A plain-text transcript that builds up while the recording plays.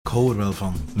hou er wel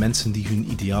van. Mensen die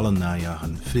hun idealen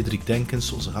najagen. Frederik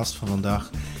Denkens, onze gast van vandaag,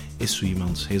 is zo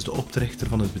iemand. Hij is de oprichter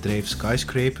van het bedrijf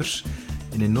Skyscrapers,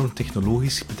 een enorm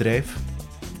technologisch bedrijf.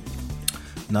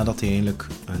 Nadat hij eigenlijk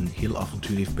een heel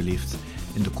avontuur heeft beleefd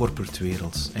in de corporate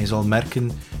wereld. En je zal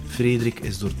merken, Frederik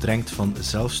is doordrenkt van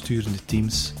zelfsturende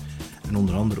teams en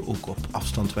onder andere ook op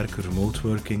afstand werken, remote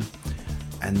working.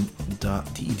 En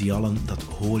die idealen, dat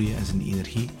hoor je in zijn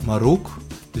energie. Maar ook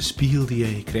de spiegel die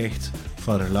hij krijgt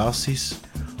van relaties,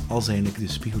 als eigenlijk de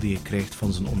spiegel die hij krijgt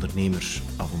van zijn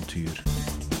ondernemersavontuur.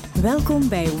 Welkom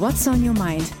bij What's on Your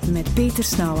Mind met Peter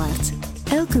Snauwaert.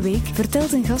 Elke week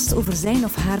vertelt een gast over zijn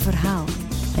of haar verhaal.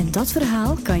 En dat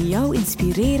verhaal kan jou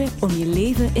inspireren om je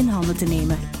leven in handen te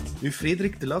nemen. Nu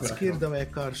Frederik, de laatste keer dat wij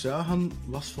elkaar zagen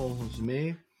was volgens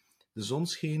mij de zon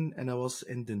scheen en dat was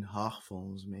in Den Haag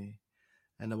volgens mij.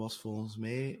 En dat was volgens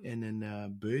mij in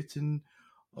een buiten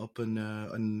op een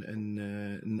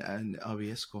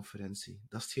AWS-conferentie.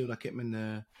 Dat is hetgeen dat ik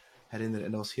me herinner.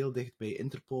 En dat was heel dicht bij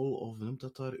Interpol, of hoe noemt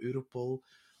dat daar, Europol.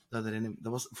 Dat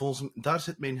was, daar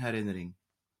zit mijn herinnering.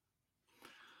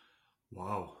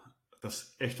 Wauw, dat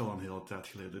is echt al een hele tijd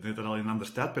geleden. Ik denk dat het al in een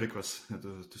ander tijdperk was. Dat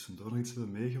we tussendoor nog iets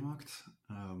hebben meegemaakt.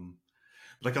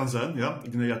 Dat kan zijn, ja. Ik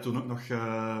denk dat jij toen ook nog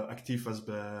actief was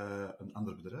bij een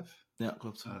ander bedrijf. Ja,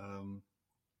 klopt.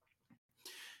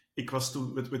 Ik was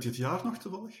toen, weet je het jaar nog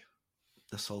toevallig?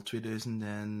 Dat zal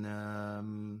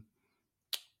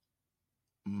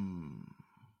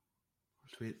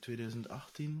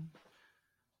 2018,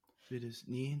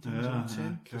 2019 zou het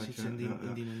zijn. Dus iets in die...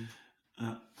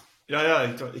 Ja,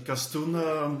 ik was toen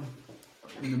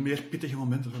in de meer pittige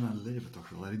momenten van mijn leven, toch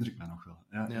wel. Herinner ik me nog wel.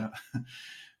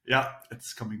 Ja,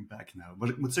 it's coming back now. Maar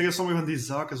ik moet zeggen, sommige van die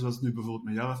zaken, zoals nu bijvoorbeeld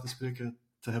met jou af te spreken,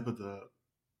 te hebben...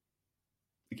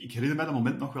 Ik herinner mij dat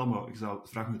moment nog wel, maar ik zou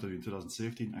vragen of dat u in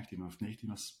 2017, 18 of 19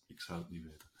 was. Ik zou het niet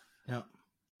weten. Ja.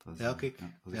 Dat is, kijk.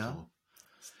 dat is wel...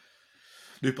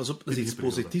 Nu, pas op, dat is iets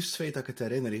positiefs, het feit dat ik het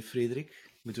herinner, Frederik.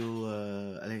 Ik bedoel,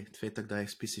 het feit dat ik dat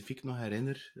specifiek nog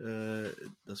herinner,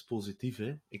 dat is positief,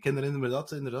 hè. Ik herinner me inderdaad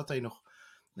dat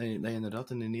je inderdaad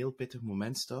in een heel pittig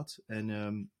moment staat.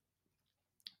 En,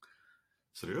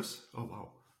 Serieus? Oh,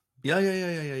 wauw. Ja.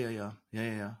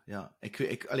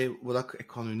 Ik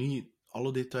kan nu niet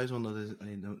alle details, want dat is, ik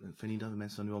vind niet dat de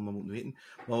mensen dat nu allemaal moeten weten.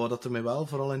 Maar wat dat er mij wel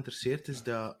vooral interesseert, is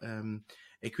dat...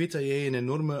 ik weet dat jij een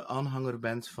enorme aanhanger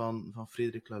bent van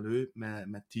Frederik Laloux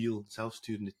met Thiel,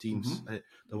 zelfsturende teams. Mm-hmm.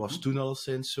 Dat was toen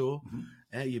alleszins zo. Mm-hmm.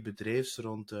 Je bedrijfs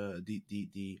rond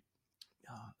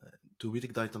toen weet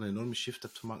ik dat je dan een enorme shift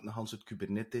hebt gemaakt naar Hans het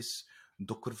Kubernetes,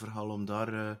 Docker-verhaal, om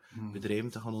daar bedrijven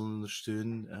te gaan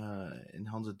ondersteunen in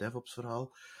Hans het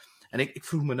DevOps-verhaal. En ik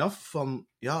vroeg me af van,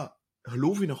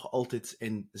 geloof je nog altijd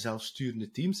in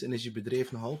zelfsturende teams en is je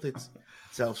bedrijf nog altijd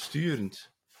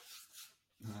zelfsturend?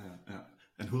 Ja.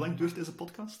 En hoe lang duurt deze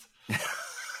podcast?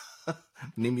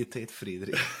 Neem je tijd,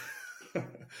 Frederik.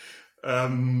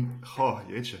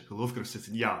 Jeetje, geloof ik er nog steeds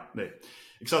in? Ja, nee.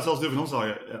 Ik zou het zelfs durven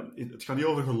omzagen. Het gaat niet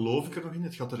over geloof ik er nog in,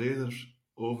 het gaat er eerder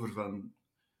over van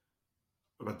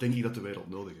wat denk ik dat de wereld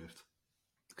nodig heeft.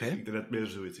 Okay. Ik denk dat het meer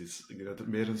zoiets is. Ik denk dat het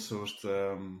meer een soort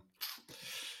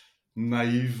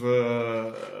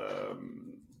naïeve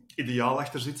ideaal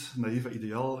achter zit, naïeve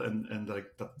ideaal, en dat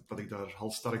ik daar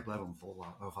halstarrig blijf aan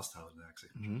vasthouden,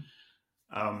 eigenlijk. Mm-hmm.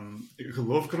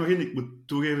 Geloof ik er nog in? Ik moet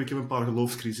toegeven, ik heb een paar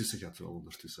geloofscrisissen gehad wel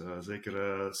ondertussen.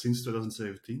 Zeker sinds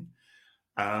 2017.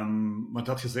 Maar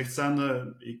dat gezegd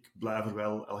zijnde, ik blijf er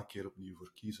wel elke keer opnieuw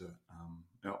voor kiezen.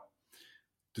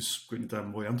 Dus ik weet niet of dat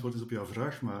een mooi antwoord is op jouw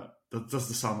vraag, maar dat is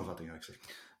de samenvatting, eigenlijk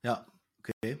zeg. Ja,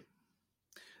 oké.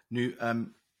 Nu,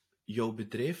 jouw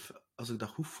bedrijf, als ik dat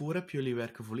goed voor heb, jullie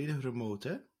werken volledig remote,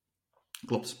 hè?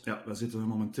 Klopt, ja. We zitten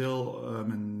momenteel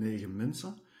met 9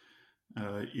 mensen.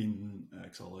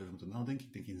 Ik zal even moeten nadenken,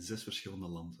 ik denk in 6 verschillende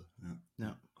landen.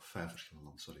 Ja. Of 5 verschillende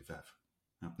landen, sorry, 5.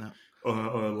 Ja.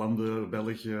 Landen,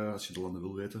 België, als je de landen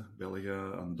wil weten.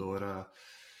 België, Andorra,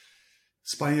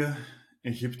 Spanje,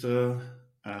 Egypte,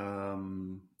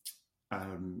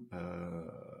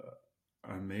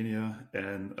 Armenië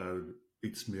en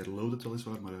iets meer loaded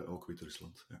weliswaar, maar ook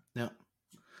Wit-Rusland. Ja.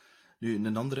 Nu,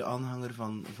 een andere aanhanger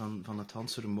van het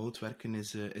Hanse remote werken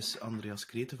is Andreas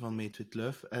Kreten van Meet Wit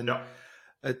Luif. En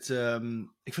ik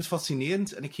vind het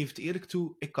fascinerend en ik geef het eerlijk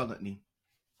toe, ik kan het niet.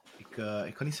 Ik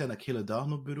kan niet zeggen dat ik hele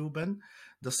dagen op bureau ben.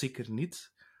 Dat zeker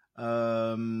niet.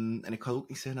 En ik ga ook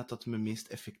niet zeggen dat dat mijn meest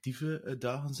effectieve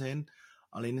dagen zijn.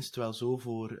 Alleen is het wel zo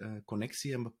voor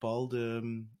connectie en bepaalde,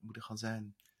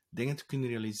 dingen te kunnen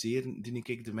realiseren, die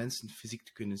ik de mensen fysiek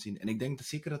te kunnen zien. En ik denk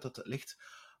zeker dat ligt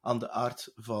aan de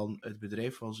aard van het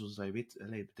bedrijf, want zoals je weet,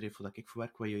 het bedrijf waar ik voor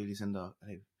werk, waar jullie zijn,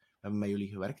 we hebben met jullie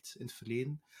gewerkt in het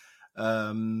verleden.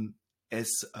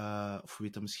 is, of je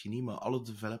weet dat misschien niet, maar alle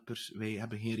developers, wij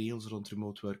hebben geen regels rond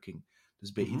remote working.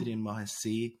 Dus bij iedereen mag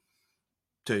een C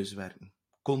thuiswerken.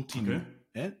 Continu. Oké.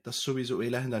 Hè? Dat is sowieso, wij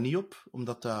leggen dat niet op,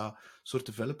 omdat dat soort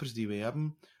developers die wij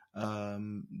hebben,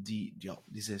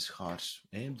 die zijn schaars.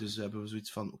 Hè? Dus hebben we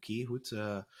zoiets van, oké, goed.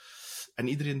 En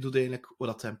iedereen doet eigenlijk wat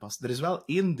dat hem past. Er is wel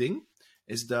één ding,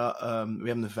 is dat we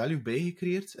hebben een value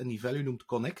bijgecreëerd, en die value noemt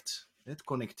connect. Het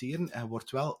connecteren, en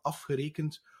wordt wel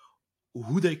afgerekend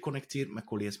hoe dat je connecteert met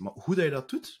collega's. Maar hoe dat je dat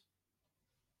doet,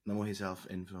 dan moet je zelf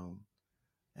invullen.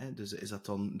 Hè? Dus is dat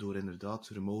dan door inderdaad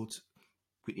remote,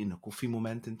 ik weet niet, een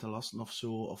koffiemoment in te lassen of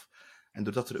zo. En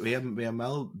doordat wij hebben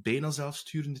wel bijna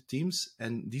zelfsturende teams,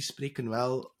 en die spreken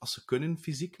wel, als ze kunnen,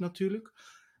 fysiek natuurlijk,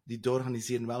 die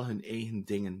organiseren wel hun eigen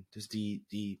dingen. Dus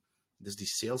die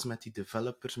sales met die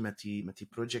developers, met die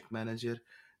project manager,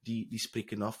 die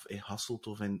spreken af in Hasselt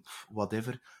of in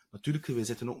whatever. Natuurlijk, wij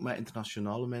zitten ook met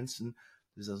internationale mensen,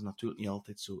 dus dat is natuurlijk niet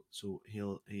altijd zo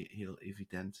heel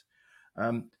evident.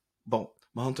 Bon,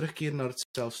 we gaan terugkeren naar het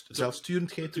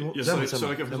zelfsturendheid.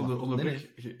 Sorry, ik even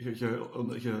onderbreek.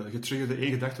 Je triggerde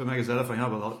één gedachte waarna je zei van,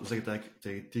 ja, we zeggen het eigenlijk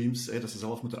tegen teams, dat ze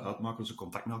zelf moeten uitmaken hoe ze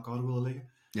contact met elkaar willen leggen.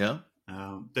 Ja.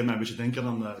 Het deed mij een beetje denken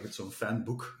aan, je hebt zo'n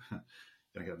fanboek.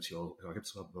 Ja, je hebt misschien wel, je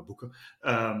hebt wat boeken.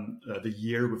 The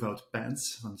Year Without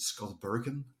Pants, van Scott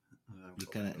Bergen. Die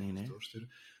ken ik niet, hè?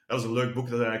 Dat is een leuk boek.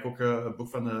 Dat is eigenlijk ook een boek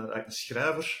van een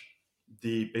schrijver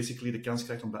die basically de kans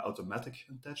krijgt om bij Automatic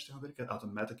een tijdje te gaan werken.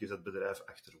 Automatic is het bedrijf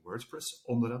achter WordPress,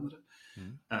 onder andere.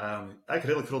 Eigenlijk een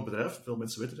redelijk groot bedrijf. Veel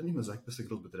mensen weten het niet, maar het is eigenlijk best een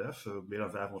groot bedrijf. Meer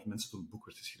dan 500 mensen toen het boek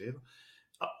werd geschreven.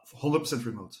 100%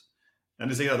 remote. En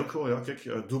die zeggen daar ook gewoon, ja,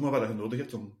 kijk, doe maar wat je nodig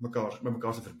hebt om met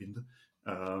elkaar te verbinden.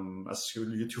 Als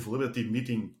jullie het gevoel hebben dat die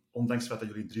meeting, ondanks het feit dat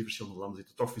jullie in 3 verschillende landen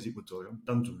zitten, toch fysiek moet doorgaan,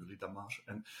 dan doen jullie dat maar.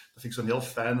 En dat vind ik zo'n heel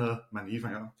fijne manier van,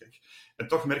 ja, kijk. En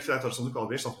toch merk je dat er soms ook al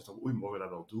weerstand is van, oei, mogen we dat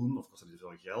wel doen? Of kost dat niet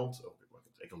veel geld? Of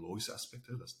het ecologische aspect,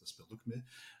 hè, dat speelt ook mee.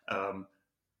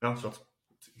 Ja,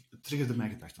 het triggerde mijn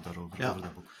gedachten daarover, over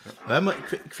dat boek. Ja,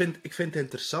 maar ik vind het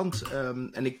interessant.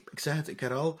 En ik zeg het, ik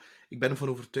herhaal, ik ben ervan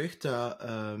overtuigd dat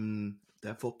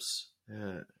DevOps,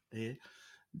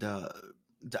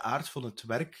 de aard van het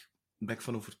werk, ben ik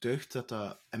van overtuigd dat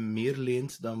dat hem meer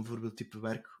leent dan bijvoorbeeld type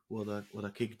werk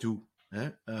wat ik doe. Hè?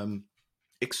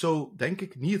 Ik zou, denk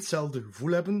ik, niet hetzelfde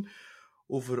gevoel hebben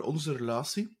over onze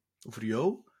relatie, over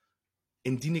jou,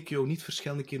 indien ik jou niet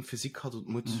verschillende keren fysiek had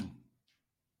ontmoet.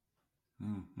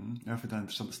 Ja, ik vind dat een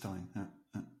interessante stelling. Ja.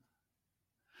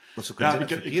 Dat zou kunnen zijn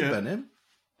dat ik verkeerd ben, hè?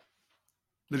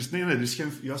 Er is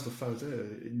geen juist of fout. Hè.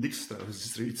 Niks trouwens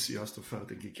is er iets juist of fout,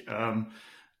 denk ik.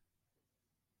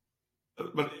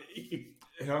 Maar ik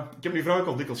heb die vraag ook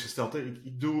al dikwijls gesteld. Hè.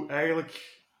 Ik doe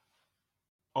eigenlijk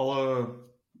alle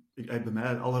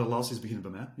relaties beginnen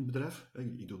bij mij in het bedrijf.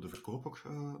 Ik doe de verkoop ook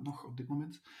nog op dit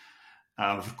moment.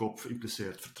 Verkoop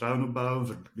impliceert vertrouwen opbouwen,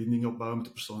 verbinding opbouwen met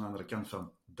de persoon aan de andere kant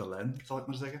van de lijn, zal ik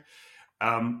maar zeggen.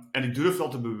 En ik durf wel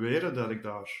te beweren dat ik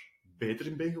daar beter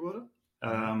in ben geworden.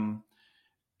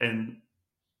 En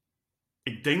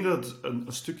ik denk dat het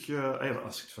een stukje,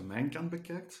 als je het van mijn kant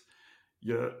bekijkt,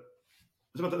 je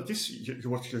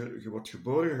wordt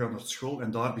geboren, je gaat naar school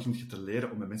en daar begint je te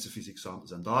leren om met mensen fysiek samen te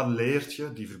zijn. Daar leert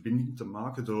je die verbinding te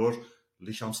maken door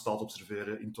lichaamstaal te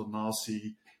observeren,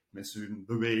 intonatie, mensen hun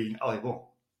beweging,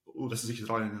 hoe dat ze zich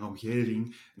gedragen in een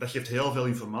omgeving. Dat geeft heel veel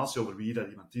informatie over wie dat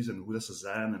iemand is en hoe dat ze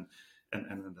zijn.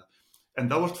 En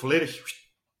dat wordt volledig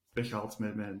weggehaald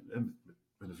met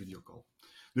een videocall.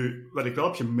 Nu, wat ik wel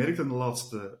heb gemerkt in de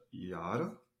laatste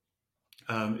jaren,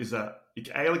 is dat ik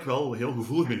eigenlijk wel heel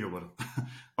gevoelig ben geworden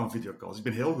aan videocalls. Ik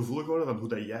ben heel gevoelig geworden van hoe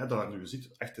dat jij daar nu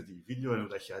zit, achter die video, en hoe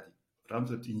dat jij die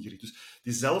ruimte hebt ingericht. Dus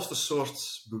diezelfde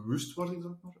soort bewustwording,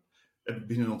 zeg maar, heb ik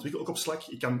beginnen ontwikkelen, ook op Slack.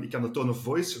 Ik kan de tone of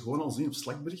voice gewoon al zien op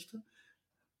Slack-berichten.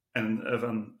 En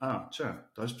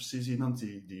daar is precies iemand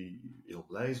die heel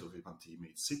blij is, of iemand die mee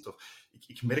iets zit. Of,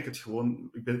 ik merk het gewoon,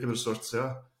 ik heb er een soort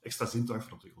extra zintuig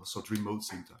voor ontwikkeld, een soort remote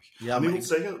zintuig. Ja, en dat wil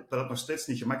zeggen dat het nog steeds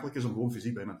niet gemakkelijk is om gewoon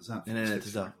fysiek bij iemand te zijn. Nee, het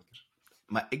is dat.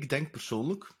 Maar ik denk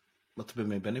persoonlijk, wat er bij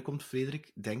mij binnenkomt,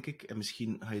 Frederik, denk ik, en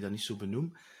misschien ga je dat niet zo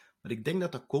benoemen, maar ik denk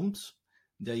dat dat komt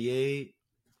dat jij,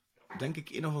 denk ik,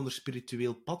 een of ander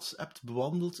spiritueel pad hebt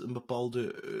bewandeld, een bepaalde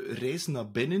reis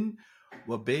naar binnen,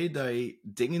 waarbij dat je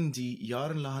dingen die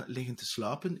jaren liggen te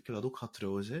slapen, ik heb dat ook gehad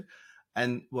trouwens, hè,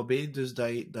 en waarbij dus dat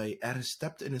je ergens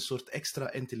stept in een soort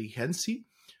extra intelligentie,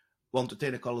 want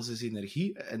uiteindelijk alles is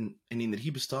energie, en in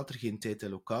energie bestaat er geen tijd en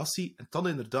locatie, en dan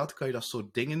inderdaad kan je dat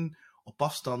soort dingen op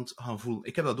afstand gaan voelen.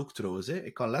 Ik heb dat ook trouwens, hè.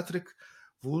 Ik kan letterlijk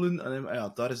voelen,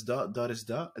 en daar is dat, daar is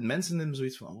dat, en mensen hebben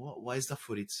zoiets van, wat is dat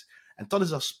voor iets? En dan is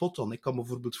dat spot on. Ik kan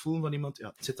bijvoorbeeld voelen van iemand,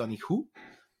 het zit dan niet goed,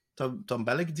 dan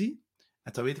bel ik die,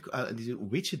 En dan weet ik, en die zei, hoe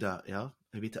weet je dat? Ja,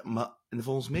 je weet dat. Maar en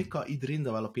volgens mij kan iedereen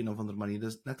dat wel op een of andere manier.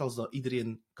 Dat is net als dat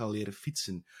iedereen kan leren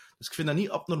fietsen. Dus ik vind dat niet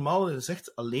abnormaal. Je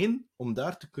zegt alleen om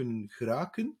daar te kunnen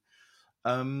geraken,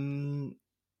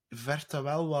 vergt dat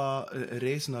wel wat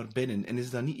reis naar binnen. En is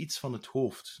dat niet iets van het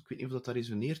hoofd? Ik weet niet of dat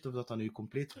resoneert of dat nu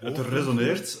compleet Het hoofd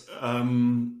resoneert.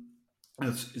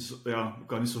 Het is, ja, ik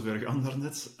kan niet zo ver gaan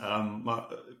daarnet.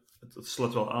 Maar het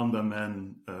sluit wel aan bij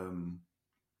mijn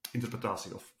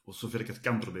interpretatie. Of zover ik het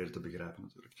kan proberen te begrijpen,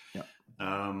 natuurlijk. Ja.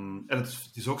 En het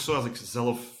is ook zo, als ik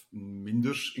zelf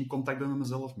minder in contact ben met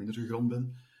mezelf, minder gegrond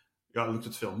ben, ja, lukt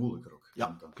het veel moeilijker ook.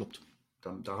 Ja, klopt.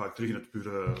 Dan ga ik terug in het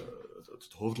pure,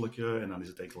 het hoofdelijke, en dan is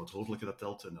het enkel het hoofdelijke dat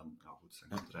telt, en dan, nou goed, dan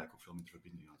komt er eigenlijk ook veel minder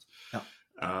verbinding uit.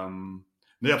 Ja.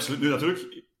 Nee, absoluut. Nu,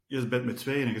 natuurlijk, je bent met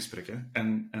twee in een gesprek, hè.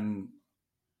 En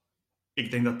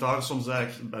ik denk dat daar soms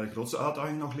eigenlijk bij de grootste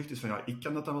uitdaging nog ligt, is van, ja, ik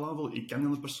kan dat dan wel aanvoelen, ik kan die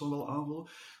andere persoon wel aanvoelen,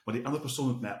 maar die andere persoon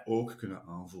moet mij ook kunnen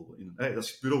aanvoelen. Als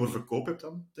je het puur over verkoop hebt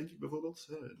dan, denk ik bijvoorbeeld,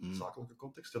 in een zakelijke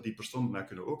context, dat die persoon moet mij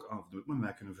kunnen ook aanvoelen, moet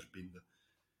mij kunnen verbinden.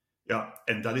 Ja,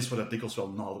 en dat is waar dat dikwijls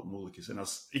wel moeilijk is. En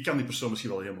ik kan die persoon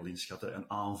misschien wel helemaal inschatten en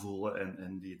aanvoelen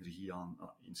en die energie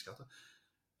inschatten.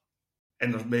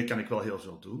 En daarmee kan ik wel heel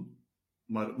veel doen.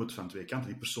 Maar het moet van twee kanten.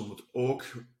 Die persoon moet ook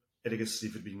ergens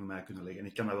die verbinding met mij kunnen leggen. En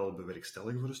ik kan dat wel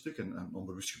bewerkstelligen voor een stuk. En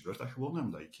onbewust gebeurt dat gewoon,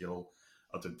 omdat ik heel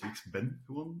authentiek ben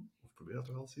gewoon. Of probeer dat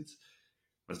toch wel eens.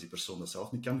 Maar als die persoon dat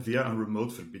zelf niet kan, via een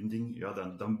remote verbinding, ja,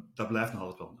 dan dat blijft nog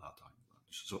altijd wel een uitdaging.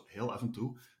 Dus zo heel af en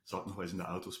toe zal ik nog wel eens in de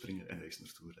auto springen en ergens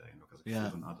naartoe rijden. Ook als ik voel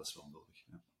van, dat is wel nodig.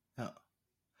 Ja.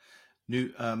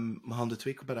 Nu, we gaan de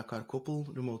twee bij elkaar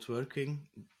koppelen, remote working.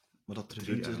 Maar dat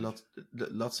er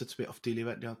de laatste twee, of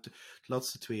telewerk, ja, de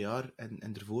laatste 2 jaar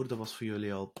en ervoor, dat was voor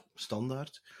jullie al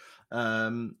standaard.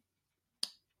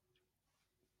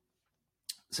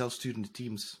 Zelfsturende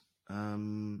teams.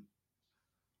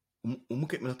 Hoe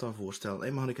moet ik me dat dan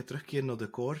voorstellen? Maar ga ik terugkeren naar de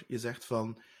core? Je zegt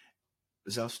van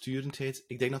zelfsturendheid.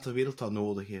 Ik denk dat de wereld dat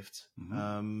nodig heeft.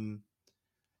 Mm-hmm.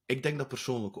 Ik denk dat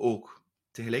persoonlijk ook.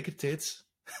 Tegelijkertijd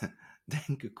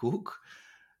denk ik ook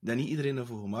dat niet iedereen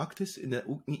ervoor gemaakt is en dat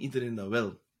ook niet iedereen dat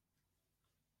wil.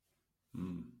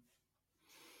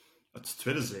 Het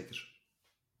tweede zeker.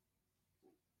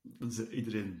 Niet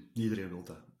iedereen wil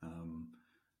dat.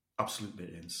 Absoluut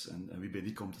mee eens. En wie bij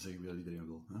die komt te zeggen dat iedereen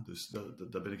wil. Hè? Dus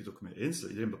daar ben ik het ook mee eens.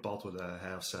 Iedereen bepaalt wat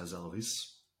hij of zij zelf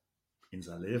is in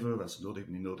zijn leven, wat ze nodig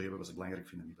hebben, niet nodig hebben, wat ze belangrijk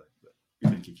vinden. Wie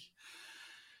denk ik.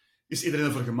 Is iedereen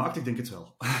ervoor gemaakt? Ik denk het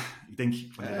wel. Ik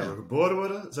denk, wanneer we geboren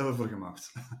worden, zijn we ervoor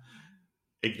gemaakt.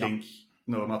 Ik denk,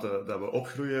 naarmate dat we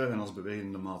opgroeien en ons bewegen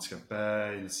in de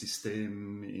maatschappij, in het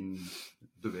systeem, in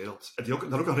de wereld,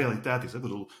 dat ook een realiteit is. Hè? Ik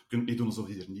bedoel, we kunnen niet doen alsof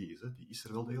die er niet is. Hè? Die is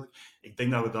er wel degelijk. Ik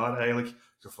denk dat we daar eigenlijk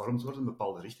gevormd worden in een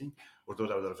bepaalde richting, waardoor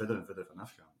dat we daar verder en verder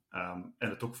vanaf gaan. En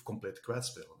het ook compleet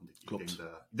kwijtspelen. Klopt. Ik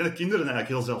denk dat kinderen eigenlijk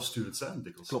heel zelfsturend zijn,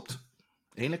 dikwijls. Klopt.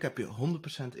 Eigenlijk heb je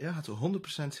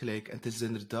 100% gelijk. En het is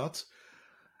inderdaad...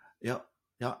 Ja,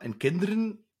 en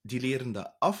kinderen, die leren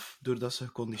dat af doordat ze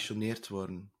geconditioneerd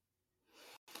worden.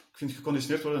 Ik vind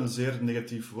geconditioneerd worden een zeer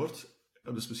negatief woord.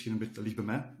 Dat is misschien een beetje, dat ligt bij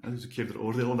mij. Hè? Dus ik geef er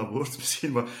oordeel aan dat woord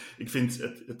misschien. Maar ik vind,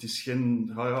 het is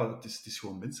geen... het is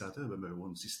gewoon mensheid. Hè? We hebben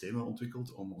gewoon systemen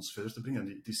ontwikkeld om ons verder te brengen.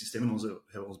 En die systemen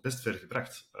hebben ons best ver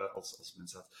gebracht als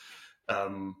mensheid.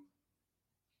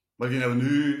 Maar ik denk dat we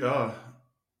nu...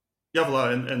 Ja,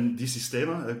 voilà. En die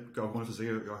systemen, ik kan gewoon even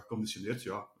zeggen, geconditioneerd.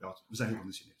 Ja, we zijn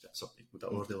geconditioneerd. Ja, ik moet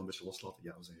dat oordeel een beetje loslaten.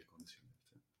 Ja, we zijn geconditioneerd.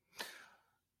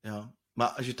 Ja, maar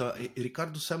als je dat...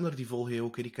 Ricardo Semler, die volg je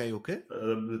ook, die ken je ook, hè?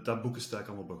 Dat boek is eigenlijk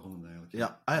allemaal begonnen, eigenlijk.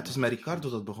 Ja, het is met Ricardo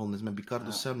dat begonnen is, met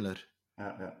Ricardo Semler.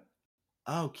 Ja.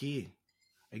 Oké.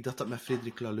 Ik dacht dat met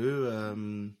Frederik Lalleux...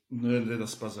 Nee, dat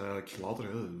is pas eigenlijk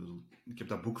later. Hè. Ik heb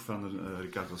dat boek van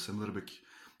Ricardo Semler heb ik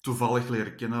toevallig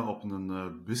leren kennen op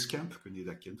een buscamp. Ik weet niet of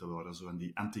je dat kent, dat waren zo van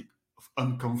die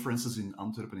unconferences in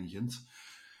Antwerpen en Gent.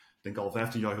 Ik denk al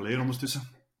 15 jaar geleden ondertussen.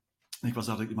 En ik was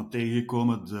daar iemand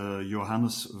tegengekomen, de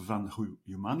Johannes van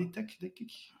Humanitech, denk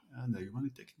ik. Nee,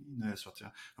 Humanitech niet. Nee, is wat,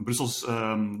 ja. Een Brussels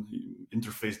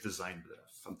interface design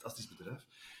bedrijf. Fantastisch bedrijf.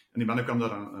 En die man kwam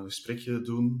daar een gesprekje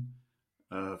doen,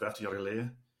 15 jaar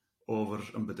geleden,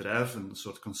 over een bedrijf, een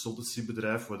soort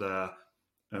consultancybedrijf, waar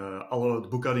alle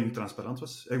boekhouding transparant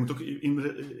was. Je moet ook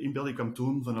inbeelden, ik kwam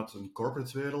toen vanuit een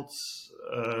corporate wereld.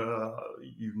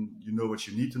 You know what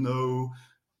you need to know.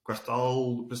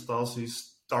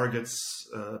 Kwartaalprestaties, targets,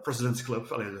 President's Club.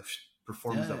 De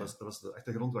performance, ja. Dat was de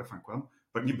achtergrond waar ik van kwam.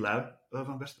 Waar ik niet blij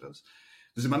van werd trouwens.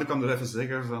 Dus die man kwam er even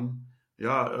zeggen van...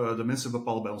 de mensen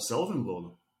bepalen bij onszelf hun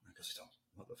lonen. En ik zei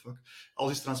dan, what the fuck.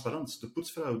 Alles is transparant. De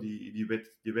poetsvrouw, die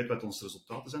weet wat onze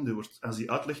resultaten zijn. Als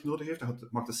die uitleg nodig heeft, dan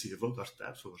maakt de CFO daar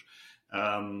tijd voor.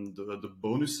 De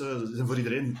bonussen zijn voor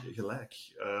iedereen gelijk.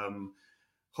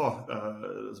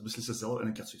 Ze beslissen zelf. En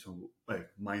ik had zoiets van,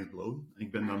 mind blown.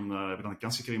 Ik heb dan een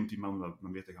kans gekregen met die man met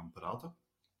mee te gaan praten.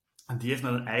 En die heeft me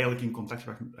dan eigenlijk in contact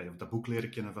gebracht, dat boek leren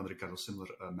kennen van Ricardo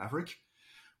Semler, Maverick.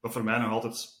 Wat voor mij nog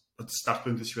altijd het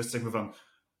startpunt is geweest, zeg maar van...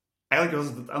 Eigenlijk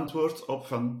was het antwoord op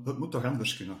van, het moet toch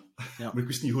anders kunnen. Ja. Maar ik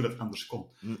wist niet hoe dat anders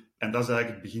kon. En dat is eigenlijk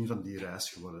het begin van die reis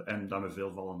geworden. En daar met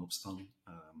veel vallen en opstaan,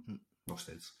 nog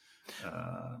steeds,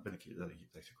 ben ik hier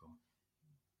terechtgekomen.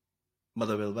 Maar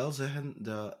dat wil wel zeggen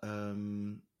dat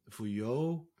voor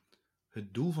jou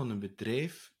het doel van een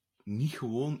bedrijf niet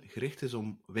gewoon gericht is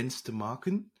om winst te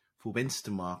maken, voor winst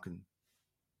te maken.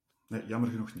 Nee, jammer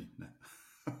genoeg niet. Nee.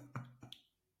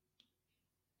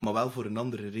 Maar wel voor een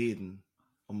andere reden.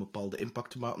 Om een bepaalde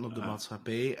impact te maken op de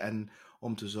maatschappij en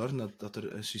om te zorgen dat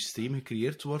er een systeem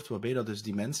gecreëerd wordt waarbij dat dus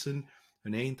die mensen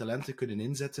hun eigen talenten kunnen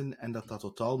inzetten en dat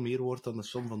totaal meer wordt dan de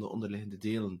som van de onderliggende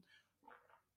delen.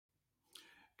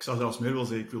 Ik zou zelfs meer willen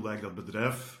zeggen, ik wil eigenlijk dat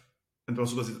bedrijf... En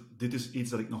dit is iets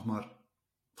dat ik nog maar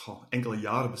enkele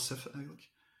jaren besef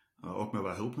eigenlijk. Ook met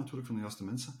wat hulp natuurlijk van de juiste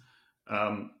mensen.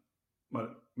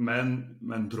 Maar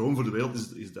mijn droom voor de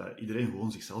wereld is dat iedereen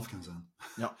gewoon zichzelf kan zijn.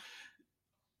 Ja.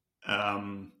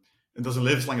 En dat is een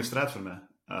levenslange strijd voor mij.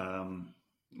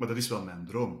 Maar dat is wel mijn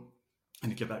droom.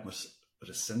 En ik heb eigenlijk maar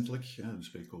recentelijk, dan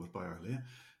spreek ik over een paar jaar geleden,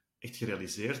 echt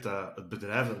gerealiseerd dat het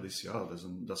bedrijf, dat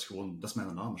is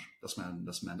mijn hamer. Dat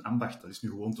is mijn ambacht. Dat is nu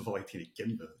gewoon toevallig hetgeen ik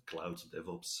ken, de cloud,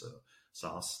 DevOps,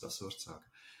 SaaS, dat soort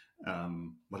zaken.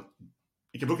 Maar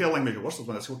ik heb ook heel lang mee geworsteld,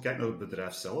 want als je ook kijkt naar het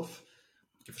bedrijf zelf,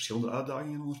 ik heb verschillende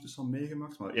uitdagingen ondertussen al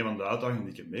meegemaakt, maar een van de uitdagingen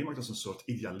die ik heb meegemaakt, dat is een soort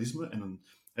idealisme en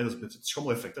dat is het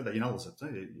schommeleffect dat je in alles hebt.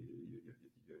 Je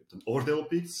hebt een oordeel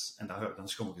op iets en dan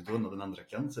schommel je door naar de andere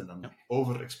kant en dan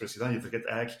overexpressie dan. Je vergeet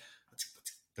eigenlijk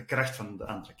de kracht van de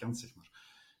andere kant, zeg maar.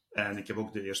 En ik heb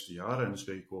ook de eerste jaren, en dan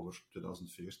spreek ik over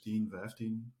 2014,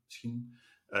 15 misschien,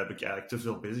 heb ik eigenlijk te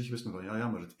veel bezig geweest met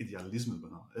van, maar het idealisme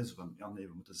bijna. Zo van,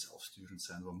 we moeten zelfsturend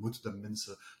zijn, we moeten de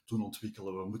mensen doen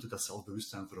ontwikkelen, we moeten dat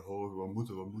zelfbewustzijn verhogen, we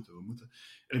moeten.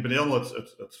 En ik ben helemaal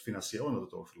het financiële uit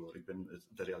het oog verloren. Ik ben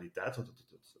de realiteit,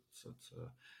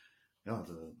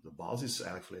 de basis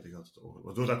eigenlijk volledig uit het oog.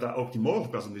 Waardoor dat ook niet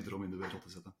mogelijk was om die droom in de wereld te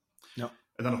zetten. Ja.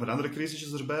 En dan nog wat andere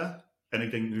crisisjes erbij. En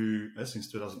ik denk nu, sinds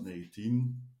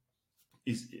 2019...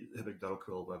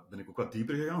 ben ik ook wat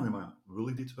dieper gegaan. Maar wil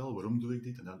ik dit wel? Waarom doe ik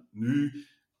dit? En dan, nu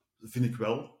vind ik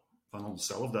wel van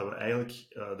onszelf dat we eigenlijk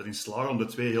erin slagen om de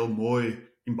twee heel mooi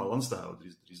in balans te houden.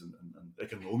 Er is een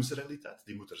economische realiteit,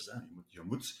 die moet er zijn.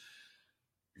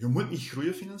 Je moet niet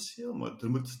groeien financieel, maar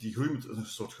die groei moet een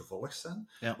soort gevolg zijn.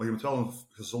 Ja. Maar je moet wel een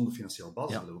gezonde financiële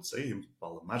basis hebben. Dat wil zeggen, je moet een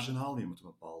bepaalde marge halen, je moet een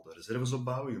bepaalde reserves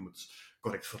opbouwen, je moet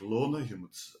correct verlonen, je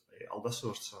moet al dat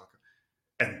soort zaken.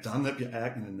 En dan heb je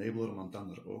eigenlijk een enabler om aan het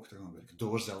andere oog te gaan werken.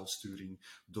 Door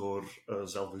zelfsturing, door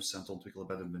zelfbewustzijn te ontwikkelen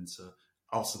bij de mensen,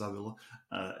 als ze dat willen,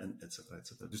 en et cetera, et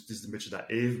cetera. Dus het is een beetje dat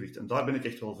evenwicht. En daar ben ik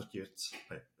echt wel verkeerd.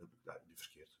 Niet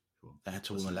verkeerd. Gewoon. Je hebt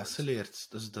gewoon een les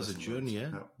geleerd. Dat is een journey, hè?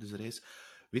 Ja. Dus een reis.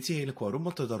 Weet je eigenlijk waarom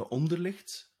wat er daaronder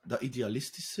ligt? Dat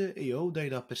idealistische in jou, dat je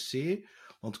dat per se...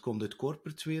 Want het komt uit de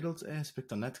corporate wereld, je spreekt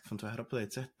dan net, ik vond het wel grappig dat je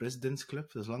het zegt, President's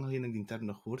Club, dat is lang geleden dat ik die term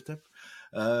nog gehoord heb.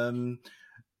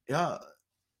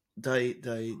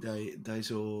 Dat je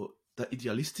zo... Dat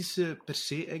idealistische per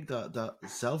se, dat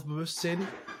zelfbewustzijn,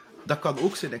 dat kan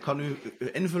ook zijn. Ik kan u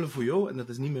invullen voor jou, en dat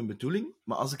is niet mijn bedoeling,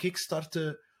 maar als ik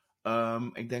startte,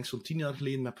 ik denk zo'n 10 jaar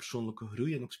geleden met persoonlijke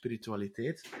groei en ook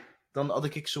spiritualiteit, dan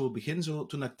had ik zo begin,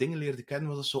 toen ik dingen leerde kennen,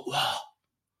 was het zo, wow.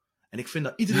 En ik vind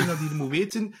dat iedereen dat hier moet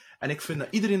weten, en ik vind dat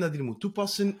iedereen dat hier moet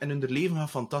toepassen, en hun leven gaat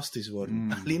fantastisch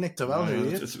worden. Alleen heb ik dat wel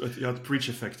geleerd. Het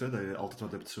preach-effect, hè, dat je altijd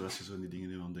wat hebt, zoals je zo die dingen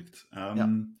nu ontdekt.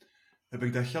 Heb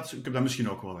ik dat gehad? Ik heb dat misschien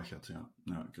ook wel wat gehad, ja.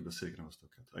 Ik heb dat zeker nog een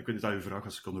stuk gehad. Ik weet niet dat je vraag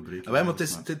was kon onderbreken. Maar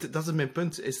dat is mijn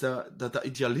punt, is dat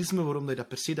idealisme, waarom je dat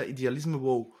per se dat idealisme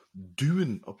wou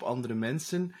duwen op andere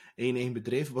mensen in je eigen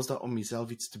bedrijf, was dat om jezelf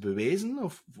iets te bewijzen?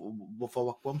 Of van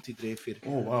wat kwam die drijfveer?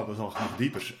 Oh, wauw, dat is al nog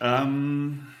dieper.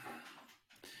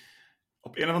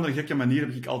 Op een of andere gekke manier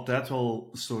heb ik altijd wel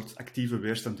een soort actieve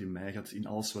weerstand in mij gehad, in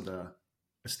alles wat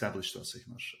established was, zeg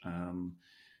maar.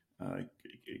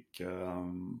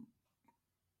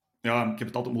 Ik heb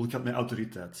het altijd moeilijk gehad met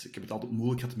autoriteit. Ik heb het altijd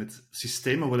moeilijk gehad met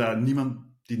systemen waar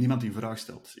niemand in vraag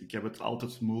stelt. Ik heb het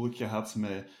altijd moeilijk gehad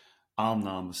met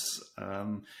aannames.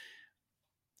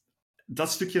 Dat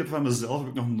stukje van mezelf heb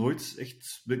ik nog nooit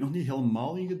echt... ben ik nog niet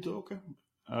helemaal ingedoken.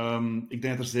 Ik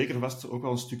denk dat er zeker vast ook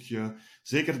wel een stukje...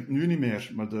 Zeker nu niet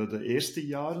meer, maar de eerste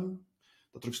jaren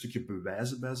dat er ook een stukje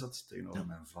bewijzen bij zat tegenover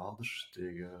mijn vader,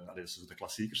 tegen de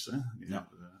klassiekers. Hè? Ja.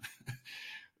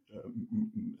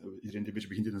 Iedereen die een beetje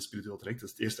begint in een spiritueel traject, dat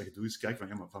is het eerste dat je doet, is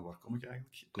kijken van, van waar kom ik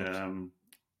eigenlijk?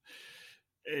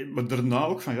 Maar daarna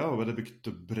ook van, wat heb ik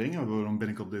te brengen? Waarom ben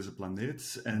ik op deze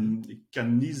planeet? En ik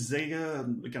kan niet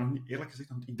zeggen, ik kan nog niet eerlijk gezegd,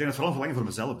 ik denk dat het vooral een verlangen voor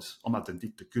mezelf is, om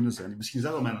authentiek te kunnen zijn. Misschien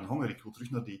zelf wel mijn honger, ik wil terug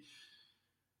naar die...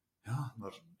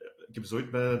 ik heb eens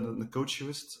ooit bij een coach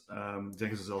geweest, die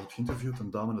zeggen ze zelf geïnterviewd,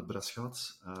 een dame uit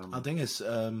Braschaat. Denkens,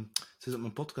 ze is op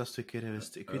mijn podcast 2 keer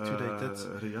geweest. Ik weet hoe dat ik dat...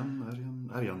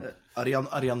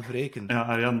 Arjan Vreken. Ja,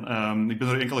 Arjan. Ik ben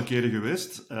er enkele keren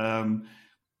geweest.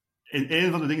 En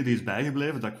een van de dingen die is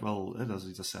bijgebleven, dat ik wel, dat is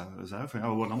iets dat zij zei, van we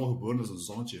worden allemaal geboren als een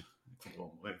zonnetje. Ik vind het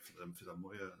wel mooi, ik vind dat een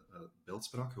mooie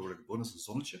beeldspraak. We worden geboren als een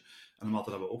zonnetje. En naarmate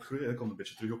dat we opgroeien, komt een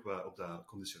beetje terug op dat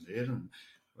conditioneren.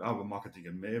 We maken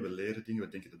dingen mee, we leren dingen, we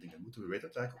denken dat dingen moeten, we weten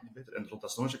het eigenlijk ook niet beter. En rond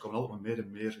dat zonnetje komen altijd meer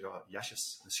en meer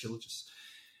jasjes en schilletjes.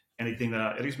 En ik denk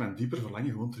dat ergens mijn dieper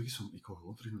verlangen gewoon terug is van, ik wil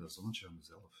gewoon terug naar dat zonnetje van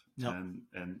mezelf. Ja.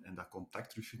 En dat contact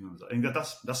terugvinden met mezelf. En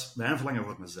dat is mijn verlangen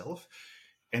voor mezelf.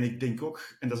 En ik denk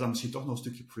ook, en dat is dan misschien toch nog een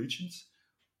stukje preachend,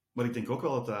 maar ik denk ook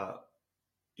wel dat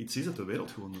iets is dat de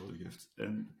wereld gewoon nodig heeft.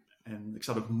 En ik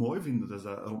zou het ook mooi vinden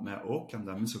dat rond mij ook kan,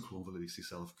 dat mensen ook gewoon volledig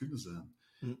zichzelf kunnen zijn.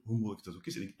 Hoe moeilijk dat ook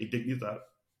is. Ik denk niet dat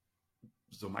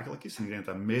dat zo makkelijk is. En ik denk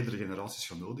dat meerdere generaties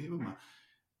gaan nodig hebben, maar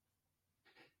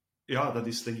dat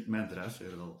is denk ik mijn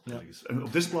drijfveer wel ergens. En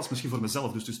op deze plaats misschien voor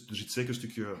mezelf, dus er zit zeker een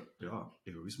stukje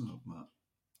egoïsme op, maar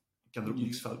ik kan er ook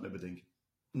niks fout mee bedenken.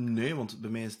 Nee, want bij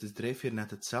mij is de drijfveer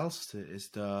net hetzelfde.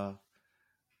 Is dat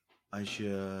als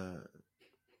je...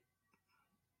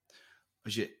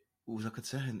 Hoe zou ik het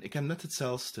zeggen? Ik heb net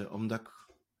hetzelfde, omdat ik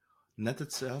net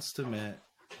hetzelfde met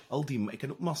al die... Ik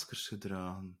heb ook maskers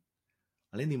gedragen.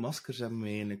 Alleen die maskers hebben me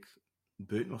eigenlijk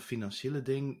buiten wat financiële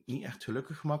dingen niet echt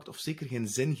gelukkig gemaakt, of zeker geen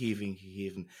zingeving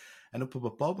gegeven. En op een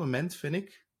bepaald moment vind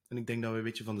ik, en ik denk dat we een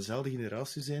beetje van dezelfde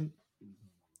generatie zijn,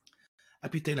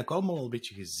 heb je het eigenlijk allemaal al een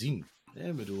beetje gezien.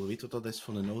 Ik bedoel, weet wat dat is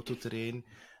van een autoterrein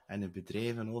en een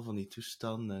bedrijf en al van die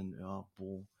toestanden. En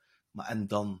maar en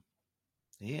dan?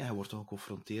 Hij wordt toch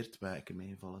geconfronteerd met, ik in mijn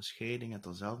geval, een scheiding, en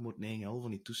dan zelfmoordneiging, al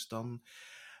van die toestanden.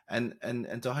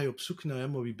 En dan ga je op zoek naar,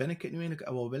 maar wie ben ik het nu eigenlijk,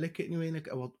 en wat wil ik het nu eigenlijk,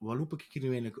 en wat loop ik hier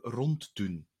nu eigenlijk rond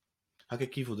doen? Ga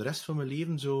ik hier voor de rest van mijn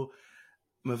leven zo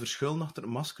me verschuilen achter een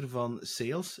masker van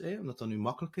sales, omdat dat nu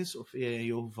makkelijk is, of in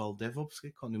jouw geval DevOps,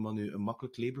 ik kan nu maar een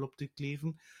makkelijk label op te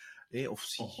kleven, of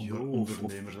CEO,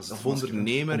 of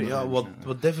ondernemer,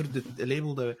 whatever de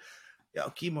label dat we... Ja,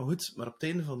 oké, maar goed, maar op het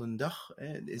einde van de dag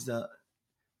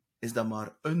is dat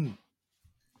maar een...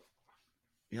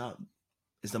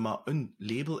 Is dat maar een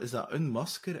label, is dat een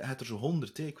masker? Je hebt er zo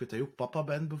 100, Ik weet dat je ook papa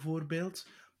bent, bijvoorbeeld.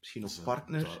 Misschien ook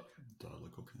partner.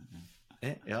 Duidelijk ook,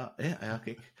 Ja,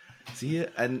 kijk. Zie je?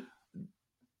 En...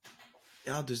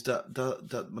 Ja, dus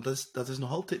maar dat is nog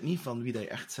altijd niet van wie dat je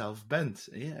echt zelf bent.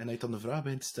 En als je dan de vraag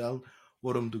bent te stellen,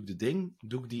 waarom doe ik de ding?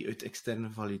 Doe ik die uit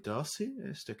externe validatie,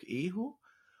 een stuk ego?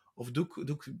 Of doe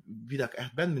ik wie dat ik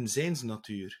echt ben, mijn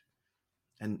zijnsnatuur?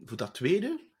 En voor dat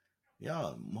tweede...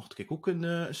 mocht ik ook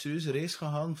een serieuze reis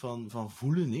gaan van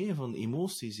voelen, van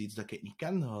emoties, iets dat ik niet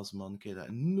kende als man. Ik heb dat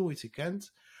nooit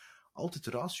gekend. Altijd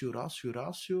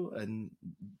ratio. En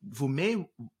voor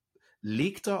mij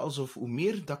leek dat alsof hoe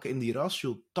meer dat ik in die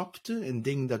ratio tapte, in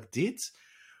dingen dat ik deed,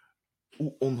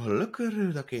 hoe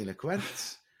ongelukkiger dat ik eigenlijk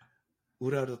werd.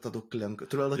 Hoe raar dat ook klinkt.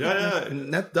 Terwijl dat ik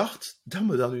net dacht, dat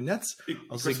me dat nu net... Ik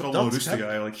was vooral onrustig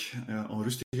eigenlijk. Ja,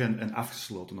 onrustig en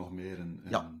afgesloten nog meer.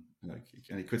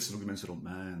 En ik kwetste ook de mensen rond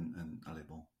mij. Allee,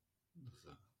 bon.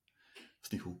 Dat is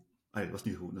niet goed. Dat is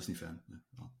niet goed, dat is niet fijn.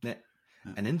 Nee.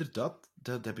 Ja. En inderdaad,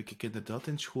 dat heb ik inderdaad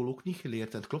in school ook niet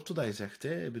geleerd. En het klopt wat je zegt.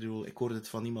 Ik bedoel, ik hoorde het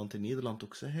van iemand in Nederland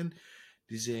ook zeggen.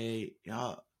 Die zei,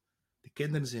 de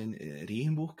kinderen zijn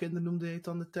regenboogkinderen, noemde hij het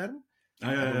dan de term.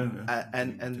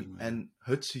 En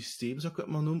het systeem, zou ik het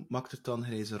maar noemen, maakt er dan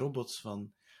grijze robots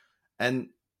van.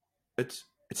 En het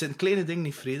zijn kleine dingen,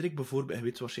 niet Frederik, bijvoorbeeld, je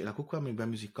weet waarschijnlijk ook wel, maar ik ben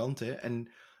muzikant,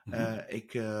 en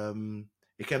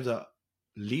ik heb dat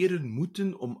leren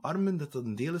moeten omarmen, dat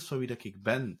een deel is van wie dat ik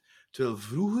ben. Terwijl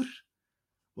vroeger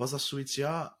was dat zoiets,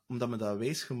 omdat me dat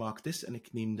wijsgemaakt is, en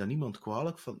ik neem dat niemand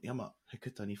kwalijk, van, maar je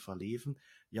kunt daar niet van leven,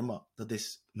 maar dat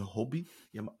is een hobby,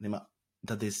 maar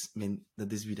dat is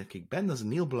wie dat ik ben, dat is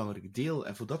een heel belangrijk deel.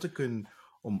 En voor dat te kunnen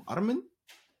omarmen,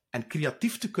 en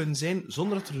creatief te kunnen zijn,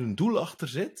 zonder dat er een doel achter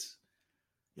zit...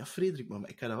 Ja, Frederik, maar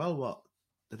ik heb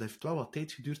dat heeft wel wat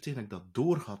tijd geduurd tegen dat ik dat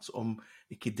doorhad, om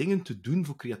een keer dingen te doen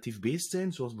voor creatief bezig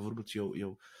zijn, zoals bijvoorbeeld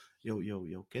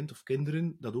jouw kind of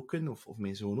kinderen dat ook kunnen, of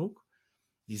mijn zoon ook.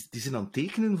 Die zijn aan het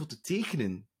tekenen voor te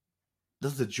tekenen.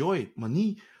 Dat is de joy, maar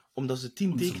niet omdat ze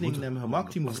 10 tekeningen hebben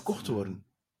gemaakt die moeten verkocht worden.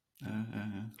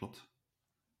 Ja, klopt.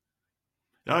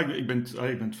 Ja, ik ben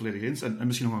het volledig eens. En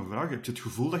misschien nog een vraag. Heb je het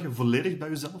gevoel dat je volledig bij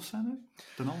jezelf bent nu?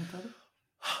 Ten alle tijde?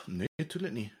 Nee,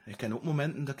 natuurlijk niet. Ik ken ook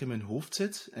momenten dat ik in mijn hoofd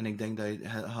zit. En ik denk dat je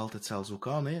haalt het zelfs ook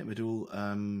aan. Hè. Ik bedoel,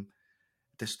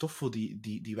 het is tof voor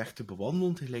die weg te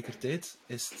bewandelen. Tegelijkertijd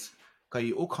kan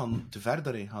je ook te ver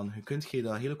daarin gaan. Je kunt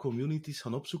dat hele communities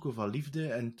gaan opzoeken van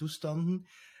liefde en toestanden.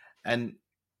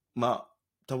 Maar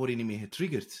dan word je niet meer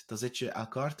getriggerd. Dan zit je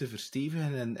elkaar te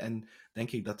verstevigen. En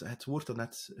denk ik dat het woord dat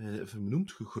net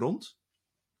vernoemd, gegrond.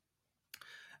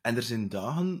 En er zijn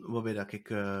dagen waarbij dat ik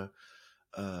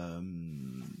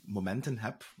momenten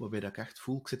heb waarbij dat ik echt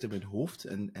voel, ik zit in mijn hoofd.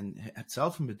 En het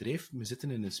zelf een bedrijf, we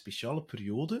zitten in een speciale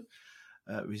periode.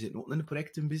 We zitten ook in een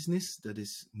projectenbusiness. Dat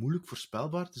is moeilijk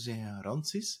voorspelbaar, er zijn geen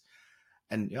garanties.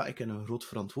 En ja, ik heb een groot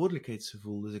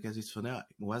verantwoordelijkheidsgevoel. Dus ik heb zoiets van, ja,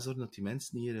 ik moet wel zorgen dat die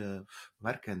mensen hier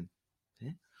werken.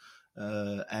 Hè?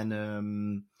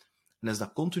 En als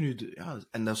dat continu...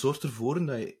 en dat zorgt ervoor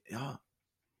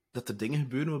dat er dingen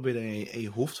gebeuren waarbij je in je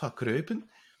hoofd gaat kruipen.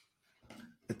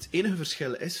 Het enige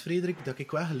verschil is, Frederik, dat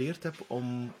ik wel geleerd heb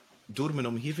om door mijn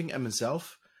omgeving en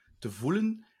mezelf te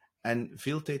voelen en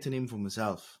veel tijd te nemen voor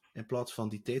mezelf. In plaats van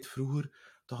die tijd vroeger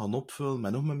te gaan opvullen,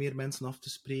 met nog maar meer mensen af te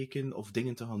spreken, of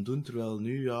dingen te gaan doen, terwijl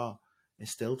nu, in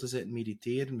stilte zitten,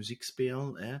 mediteren, muziek spelen,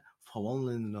 of gaan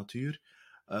wandelen in de natuur,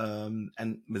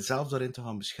 en mezelf daarin te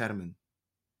gaan beschermen.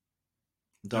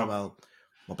 Dat wel.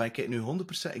 Maar ben ik nu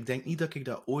 100%? Ik denk niet dat ik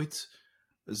dat ooit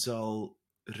zal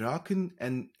raken,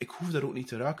 en ik hoef daar ook niet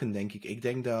te raken, denk ik. Ik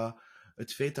denk dat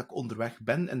het feit dat ik onderweg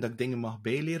ben en dat ik dingen mag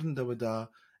bijleren, dat we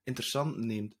dat interessant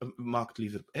maakt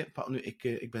liever.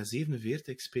 Ik ben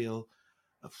 47, ik speel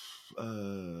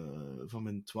van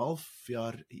mijn 12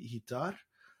 jaar gitaar.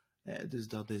 Dus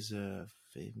dat is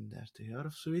 35 jaar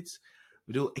of zoiets. Ik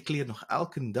bedoel, ik leer nog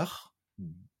elke dag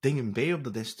dingen bij op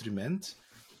dat instrument.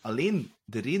 Alleen,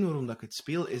 de reden waarom dat ik het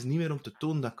speel, is niet meer om te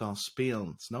tonen dat ik kan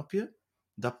spelen. Snap je?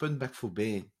 Dat punt ben ik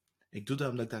voorbij. Ik doe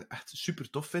dat omdat ik dat echt super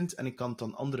tof vind en ik kan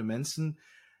dan andere mensen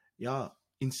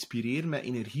inspireren met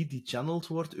energie die channeled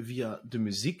wordt via de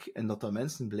muziek en dat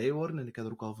mensen blij worden, en ik heb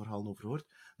er ook al verhalen over gehoord.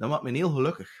 Dat maakt me heel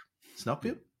gelukkig. Snap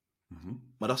je?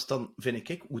 Mm-hmm. Maar dat is dan, vind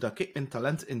ik, hoe dat ik mijn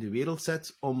talent in de wereld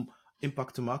zet om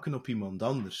impact te maken op iemand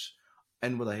anders.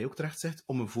 En wat hij ook terecht zegt,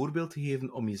 om een voorbeeld te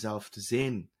geven om jezelf te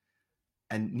zijn.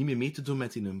 En niet meer mee te doen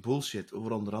met in een bullshit,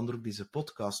 over onder andere ook deze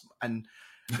podcast. En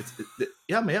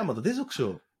maar dat is ook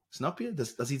zo. Snap je?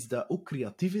 Dat is iets dat ook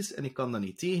creatief is en ik kan dat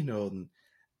niet tegenhouden.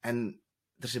 En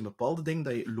er zijn bepaalde dingen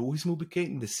dat je logisch moet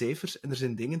bekijken, de cijfers, en er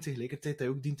zijn dingen tegelijkertijd dat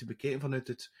je ook dient te bekijken vanuit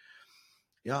het...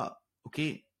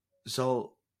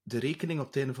 zal de rekening op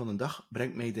het einde van de dag,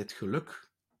 brengt mij dit geluk?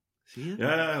 Zie je?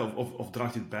 Ja, of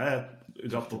draagt dit bij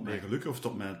tot mijn geluk, of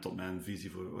tot mijn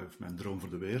visie of mijn droom voor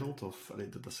de wereld?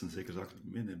 Dat zijn zeker zaken die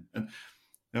ik meeneem. En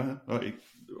je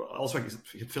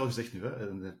hebt veel gezegd nu, hè,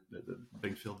 en het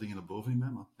brengt veel dingen naar boven in mij,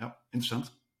 maar ja,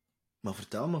 interessant. Maar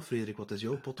vertel me, Frederik, wat is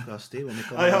jouw podcast? Hè? Want ik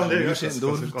kan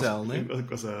doorvertellen. Ik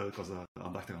was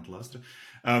aandachtig aan het luisteren.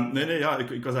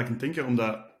 Ik was eigenlijk aan het denken,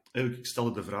 omdat ik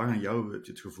stelde de vraag aan jou, heb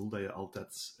je het gevoel dat je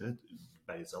altijd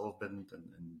bij jezelf bent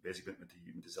en bezig bent met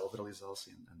die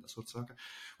zelfrealisatie en dat soort zaken?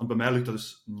 Want bij mij lukt dat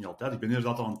dus niet altijd. Ik ben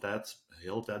inderdaad al de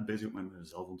hele tijd bezig ook met mijn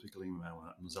zelfontwikkeling,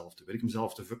 met mezelf te werken,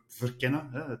 mezelf te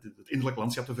verkennen, het innerlijke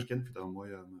landschap te verkennen. Ik vind dat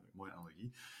een mooie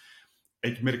analogie.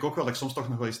 Ik merk ook wel dat ik soms toch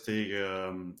nog wel eens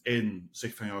tegen één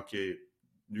zeg van oké,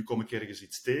 nu kom ik ergens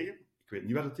iets tegen. Ik weet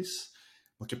niet wat het is,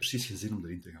 maar ik heb precies geen zin om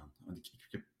erin te gaan. Want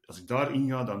als ik daarin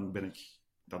ga,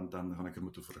 dan ga ik er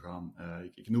moeten voor gaan.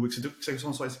 Ik zeg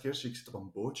soms wel eens een keertje, ik zit op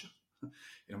een bootje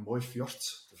in een mooi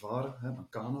fjord te varen, een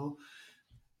kano.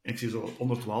 En ik zie zo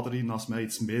onder het water hier naast mij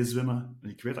iets meezwemmen. En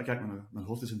ik weet dat ik mijn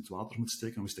hoofd eens in het water moet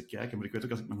steken om eens te kijken. Maar ik weet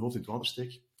ook, als ik mijn hoofd in het water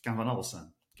steek, het kan van alles zijn.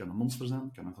 Het kan een monster zijn,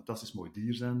 het kan een fantastisch mooi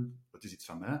dier zijn. Dat is iets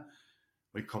van mij.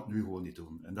 Maar ik ga het nu gewoon niet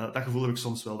doen. En dat gevoel heb ik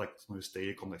soms wel, dat ik nog eens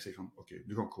tegenkom, dat ik zeg van, oké,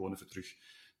 nu ga ik gewoon even terug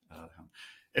gaan.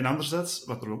 En anderzijds,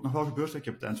 wat er ook nog wel gebeurt, ik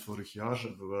heb het eind vorig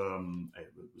jaar,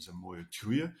 we zijn mooi aan het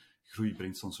groeien. Groei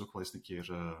brengt soms ook wel eens een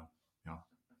keer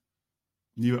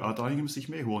nieuwe uitdagingen met zich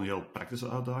mee, gewoon heel praktische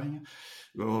uitdagingen.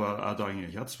 We hebben wel uitdagingen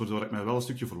gehad, waardoor ik mij wel een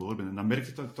stukje verloren ben. En dan merk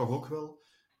ik toch ook wel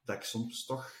dat ik soms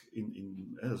toch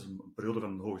dat is een periode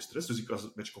van hoge stress, dus ik was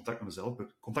een beetje contact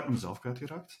met mezelf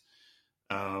kwijtgeraakt.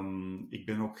 Ik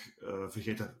ben ook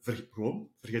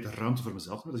vergeten ruimte voor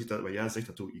mezelf. Dat is iets wat jij zegt,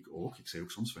 dat doe ik ook. Ik zeg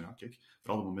ook soms van, kijk,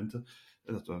 vooral de momenten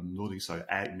dat het nodig is, zou je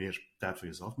eigenlijk meer tijd voor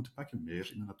jezelf moeten pakken.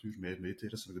 Meer in de natuur, meer mediteren.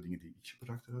 Dat zijn ook de dingen die ik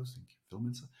gebruik trouwens, denk ik, veel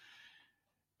mensen.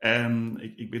 En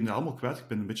ik ben dat allemaal kwijt. Ik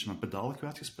ben een beetje mijn pedalen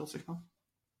kwijtgespeeld, zeg maar.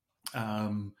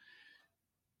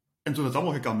 En toen het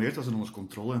allemaal gekalmeerd was en onder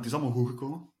controle, en het is allemaal goed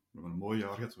gekomen, we hebben een mooi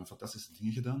jaar gehad, we hebben fantastische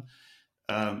dingen gedaan,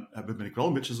 ben ik wel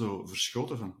een beetje zo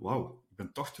verschoten van, wauw, ik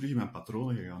ben toch terug in mijn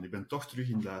patronen gegaan. Ik ben toch terug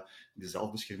in die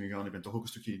zelfbescherming gegaan. Ik ben toch ook een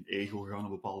stukje in ego gegaan op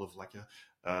bepaalde vlakken.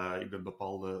 Ik ben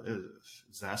bepaalde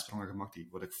zijsprongen gemaakt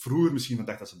waar ik vroeger misschien van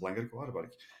dacht dat ze belangrijk waren, waar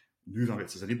ik nu van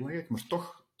weet, ze zijn niet belangrijk, maar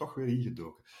toch weer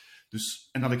ingedoken. Dus,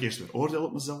 en dan had ik eerst weer oordeel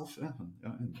op mezelf, en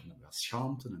dan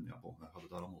schaamte, en dan gaan we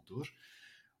daar allemaal door.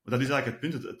 Maar dat is eigenlijk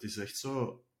het punt. Het is echt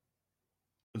zo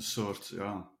een soort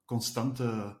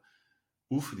constante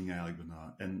oefening eigenlijk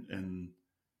bijna.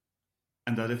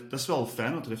 En dat is wel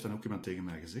fijn, want er heeft dan ook iemand tegen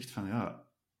mij gezegd van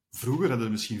vroeger hadden we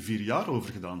er misschien 4 jaar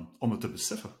over gedaan om het te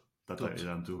beseffen dat je daar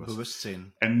aan toe was.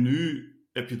 Bewustzijn. En nu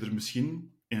heb je er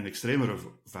misschien in een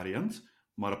extremere variant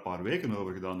maar een paar weken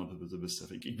over gedaan om het te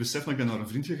beseffen. Ik besef dat ik ben naar een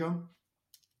vriend gegaan.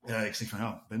 Ik zeg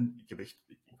van Ben, ik weet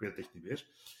het echt niet meer.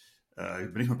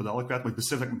 Ik ben echt mijn pedalen kwijt, maar ik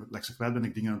besef dat ik zo kwijt ben,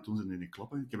 ik dingen aan het doen zijn die niet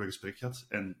kloppen. Ik heb een gesprek gehad.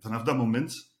 En vanaf dat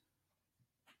moment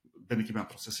ben ik in mijn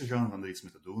proces gegaan van er iets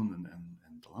mee te doen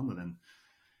en te landen.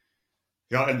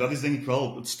 En dat is denk ik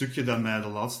wel het stukje dat mij de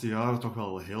laatste jaren toch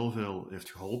wel heel veel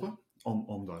heeft geholpen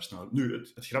om daar snel... Nu,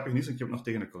 het grappige is, en ik heb het nog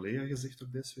tegen een collega gezegd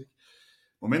ook deze week,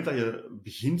 op het moment dat je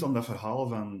begint aan dat verhaal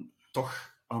van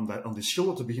toch aan die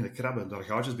schilden te beginnen krabben, daar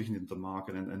gaatjes beginnen te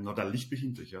maken en naar dat licht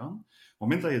begint te gaan, op het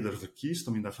moment dat je ervoor kiest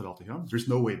om in dat verhaal te gaan, there is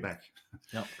no way back.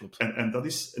 Ja, klopt. En dat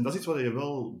is iets waar je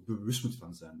wel bewust moet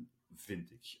van zijn,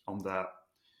 vind ik. Omdat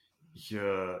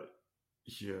je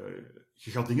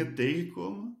gaat dingen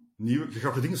tegenkomen, je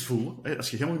gaat dingen voelen. Als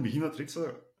je helemaal in het begin trekt,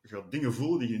 je gaat dingen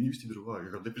voelen die je niet wist die er waren.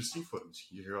 Je gaat depressief worden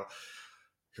misschien.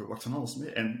 Je wacht van alles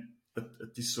mee. En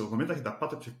het is zo, op het moment dat je dat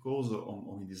pad hebt gekozen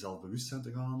om in die zelfbewustzijn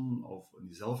te gaan, of in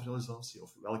die zelfrealisatie,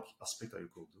 of welk aspect dat je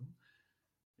ook wilt doen,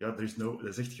 dat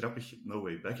is echt grappig, no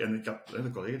way back. En ik had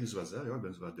een collega die zo zei, ik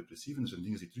ben zo depressief, en er zijn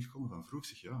dingen die terugkomen van vroeg.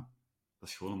 Zeg, dat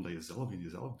is gewoon omdat je zelf in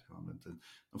jezelf moet gaan. En dat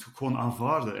moet je gewoon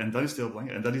aanvaarden. En dat is heel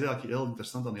belangrijk. En dat is eigenlijk heel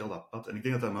interessant aan heel dat pad. En ik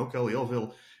denk dat me ook wel heel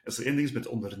veel... Als er één ding is met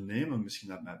ondernemen, misschien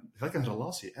dat mij... Eigenlijk een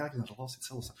relatie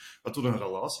hetzelfde. Wat doet een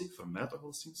relatie? Voor mij toch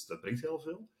wel sinds. Dat brengt heel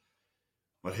veel.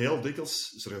 Maar heel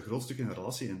dikwijls is er een groot stuk in een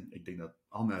relatie, en ik denk dat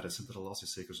al mijn recente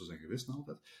relaties zeker zo zijn geweest nog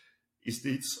altijd, is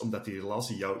dit iets omdat die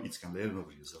relatie jou iets kan leren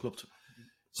over jezelf. Klopt.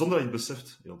 Zonder dat je het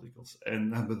beseft, heel dikwijls.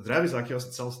 En het bedrijf is eigenlijk juist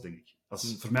hetzelfde, denk ik.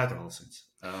 Voor mij toch al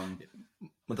sinds.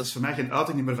 Maar dat is voor mij geen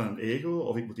uiting meer van een ego,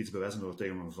 of ik moet iets bewijzen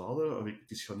tegen mijn vader, of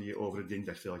het is gewoon niet over ik denk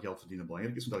dat veel geld verdienen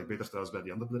belangrijk is, omdat ik beter trouwens bij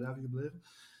die andere bedrijven gebleven.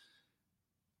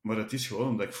 Maar het is gewoon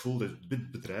omdat ik voel dat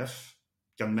dit bedrijf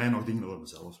kan mij nog dingen over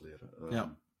mezelf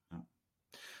leren.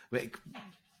 Ik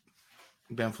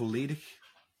ben volledig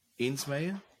eens met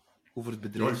je over het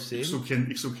bedrijf zijn.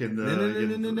 Ik zoek geen...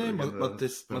 Nee, maar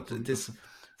het is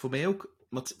voor mij ook...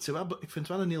 Maar ik vind het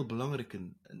wel een heel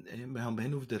belangrijke. We gaan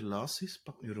beginnen over de relaties.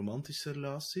 Pak nu romantische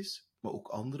relaties, maar ook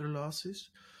andere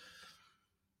relaties.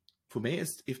 Voor mij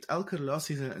heeft elke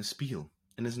relatie een spiegel.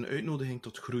 En is een uitnodiging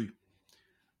tot groei.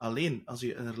 Alleen als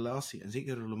je een relatie, en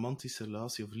zeker een romantische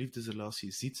relatie of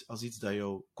liefdesrelatie, ziet als iets dat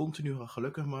jou continu gaat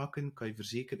gelukkig maken, kan je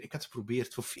verzekeren... Ik heb het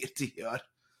geprobeerd voor 40 jaar.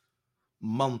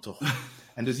 Man toch.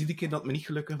 En dus iedere keer dat het me niet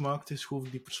gelukkig maakte, schoof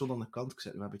ik die persoon aan de kant. Ik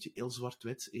zei, een beetje heel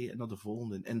zwart-wit, en naar de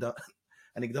volgende.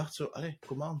 En ik dacht zo,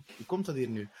 kom aan, hoe komt dat hier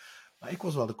nu? Maar ik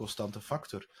was wel de constante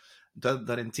factor.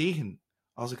 Daarentegen,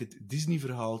 als ik het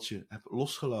Disney-verhaaltje heb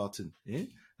losgelaten,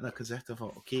 en dat ik gezegd heb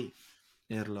van, oké,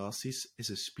 in relaties is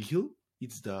een spiegel,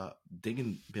 iets dat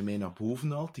dingen bij mij naar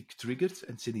boven haalt, die ik triggert,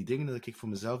 en het zijn die dingen dat ik voor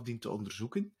mezelf dien te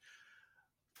onderzoeken.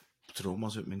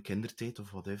 Trauma's uit mijn kindertijd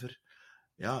of whatever.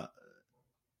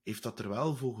 Heeft dat er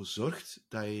wel voor gezorgd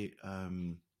dat je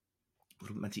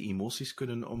bijvoorbeeld met die emoties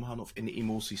kunnen omgaan, of in de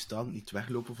emoties staan, niet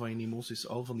weglopen van je emoties,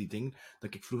 al van die dingen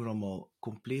dat ik vroeger allemaal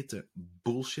complete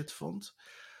bullshit vond,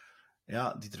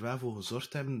 die er wel voor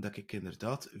gezorgd hebben dat ik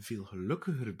inderdaad veel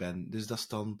gelukkiger ben. Dus dat is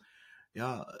dan...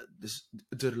 dus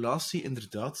de relatie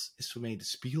inderdaad is voor mij de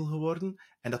spiegel geworden,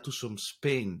 en dat doet soms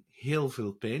pijn, heel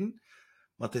veel pijn,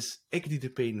 maar het is ik die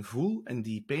de pijn voel, en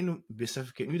die pijn, besef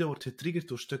ik nu, dat wordt getriggerd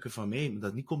door stukken van mij, maar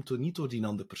dat komt niet door die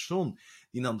andere persoon.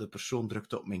 Die andere persoon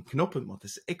drukt op mijn knoppen, maar het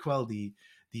is ik wel die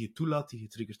je toelaat, die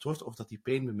getriggerd wordt, of dat die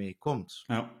pijn bij mij komt.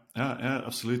 Ja,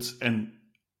 absoluut. En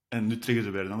nu triggerde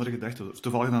weer een andere gedachte, of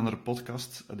toevallig een andere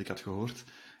podcast die ik had gehoord,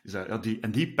 is dat,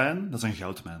 die pijn, dat is een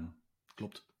goudmijn.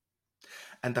 Klopt.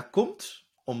 En dat komt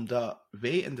omdat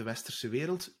wij in de westerse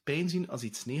wereld pijn zien als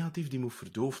iets negatiefs die moet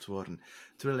verdoofd worden.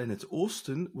 Terwijl in het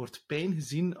oosten wordt pijn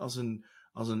gezien als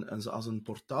een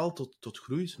portaal tot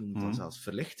groei, zelfs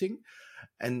verlichting.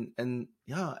 En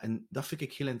dat vind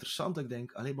ik heel interessant. Ik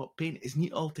denk, maar pijn is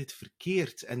niet altijd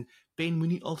verkeerd. En pijn moet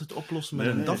niet altijd oplossen met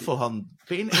een taffelhand.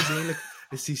 Pijn is eigenlijk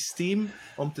een systeem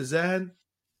om te zeggen,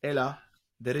 hela,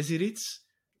 er is hier iets,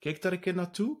 kijk daar een keer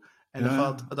naartoe. En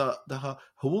dat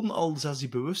gaat gewoon al zelfs die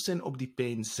bewustzijn op die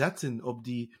pijn zetten, op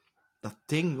dat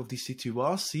ding, of die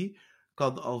situatie,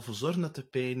 kan al voor zorgen dat de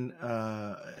pijn...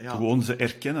 Gewoon ze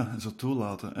erkennen en zo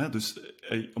toelaten. Hè? Dus,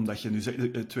 omdat je nu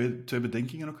zegt, twee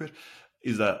bedenkingen ook weer,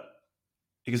 is dat...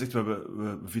 Je zegt,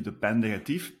 we vinden pijn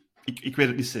negatief. Ik weet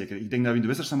het niet zeker. Ik denk dat we in de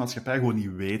westerse maatschappij gewoon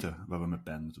niet weten wat we met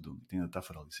pijn moeten doen. Ik denk dat dat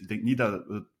vooral is. Ik denk niet dat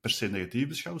we het per se negatief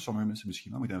beschouwen. Sommige mensen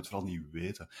misschien wel, maar ik denk dat we het vooral niet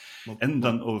weten. En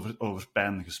dan over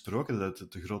pijn gesproken, dat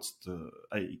het de grootste...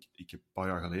 Ik heb een paar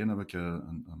jaar geleden heb ik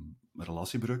een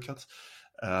relatiebreuk gehad.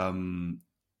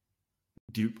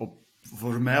 Die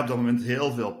voor mij op dat moment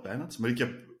heel veel pijn had. Maar ik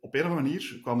heb op een of andere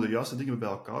manier kwamen de juiste dingen bij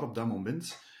elkaar op dat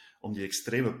moment om die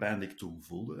extreme pijn die ik toen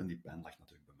voelde. En die pijn lag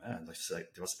natuurlijk bij mij.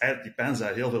 En die pijn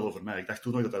zei heel veel over mij. Ik dacht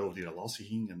toen nog dat het over die relatie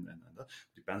ging. En dat.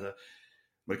 Die pijn zei...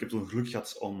 Maar ik heb toen geluk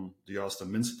gehad om de juiste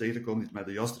mensen tegen te komen die mij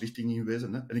de juiste richting in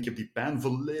wezen. Hè. En ik heb die pijn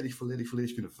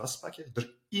volledig kunnen vastpakken.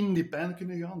 Er in die pijn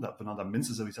kunnen gaan. Dat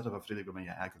mensen zoiets hadden van Frederik, wat ben je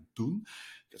eigenlijk aan het doen?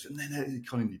 Ik zei, nee, ik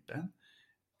ga in die pijn.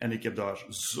 En ik heb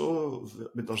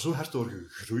ben daar zo hard door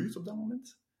gegroeid op dat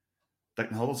moment, dat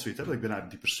ik nog altijd zoiets heb. Dat ik ben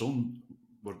eigenlijk die persoon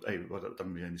waar dat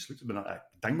mij mislukt. Ik ben eigenlijk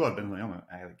dankbaar ben van, ja, maar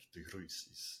eigenlijk de groei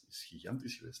is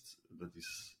gigantisch geweest. Dat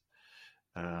is...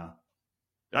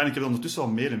 en ik heb ondertussen al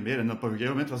meer en meer. En op een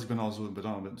gegeven moment was ik een beetje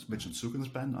aan het zoeken naar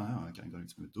pijn. Kan ik daar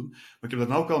iets mee doen? Maar ik heb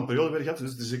daarna ook al een periode weer gehad.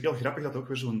 Dus het is heel grappig dat het ook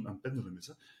weer zo'n pendulum is.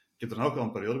 Hè. Ik heb daarna ook al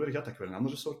een periode weer gehad dat ik weer een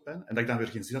andere soort pijn. En dat ik dan weer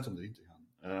geen zin had om erin te gaan.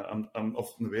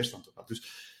 Of een weerstand op had.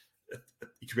 Dus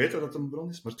ik weet dat het een bron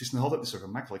is, maar het is nog altijd niet zo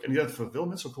gemakkelijk. En ik denk dat het voor veel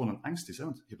mensen ook gewoon een angst is. Hè?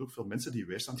 Want je hebt ook veel mensen die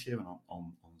weerstand geven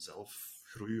aan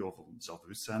zelfgroei of om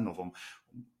zelfbewustzijn.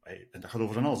 En dat gaat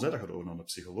over van alles. Hè? Dat gaat over naar een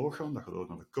psycholoog gaan, dat gaat over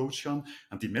naar een coach gaan.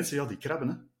 En die mensen, die krabben.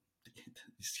 Hè?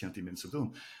 Dat gaan die mensen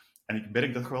doen. En ik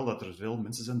merk toch wel dat er veel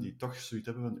mensen zijn die toch zoiets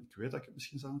hebben van, ik weet dat ik het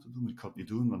misschien zou moeten doen, maar ik ga het niet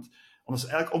doen. Want omdat ze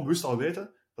eigenlijk onbewust al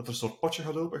weten dat er een soort potje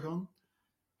gaat opengaan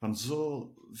van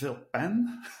zoveel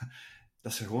pijn,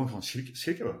 dat ze gewoon van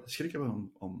schrik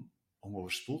hebben om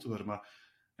overspoeld te worden. Maar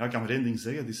ja, ik kan maar één ding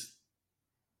zeggen, die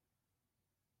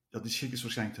schrik is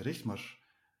waarschijnlijk terecht, maar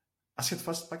als je het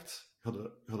vastpakt, gaat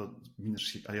het minder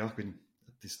schrik. Ik weet niet.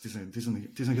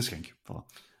 Het is een geschenk. Voilà.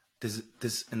 Het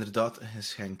is inderdaad een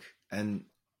geschenk.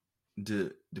 En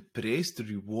de prijs, de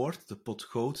reward, de pot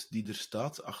goud die er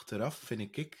staat achteraf,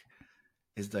 vind ik,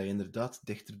 is dat je inderdaad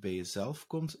dichter bij jezelf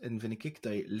komt en vind ik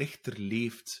dat je lichter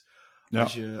leeft. Ja.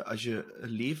 Als je een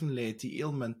leven leidt die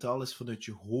heel mentaal is vanuit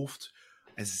je hoofd,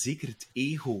 en zeker het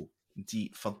ego,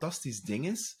 die fantastisch ding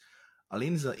is,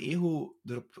 alleen is dat ego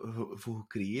erop voor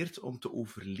gecreëerd om te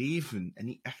overleven en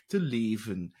niet echt te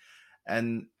leven.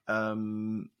 En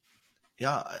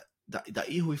dat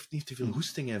ego heeft niet te veel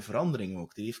goesting en verandering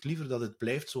ook. Die heeft liever dat het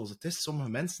blijft zoals het is. Sommige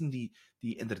mensen die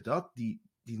inderdaad, die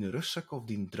een rugzak of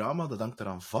die een drama, dat hangt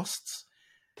eraan vast.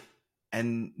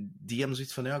 En die hebben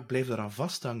zoiets van, ik blijf eraan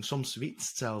vasthangen. Soms weet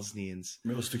het zelfs niet eens.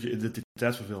 Maar dat is een stukje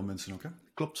identiteit voor veel mensen ook, hè?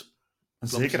 Klopt.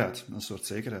 Zekerheid. Een soort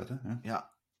zekerheid, hè?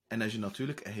 Ja. En als je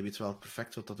natuurlijk, en je weet wel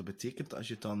perfect wat dat betekent, als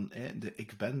je dan de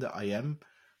ik ben, de I am,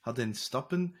 gaat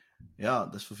instappen,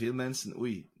 dat is voor veel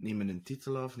mensen, neem een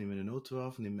titel af, neem een auto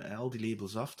af, neem al die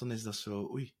labels af, dan is dat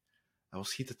zo, wat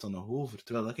schiet het dan nog over?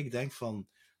 Terwijl ik denk van,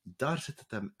 daar zit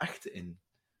het hem echt in.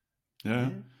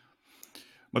 Ja.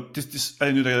 Maar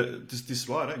het is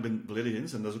waar, hè? Ik ben volledig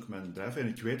eens, en dat is ook mijn drijfveer, en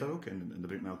ik weet dat ook, en dat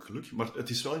brengt mij ook geluk. Maar het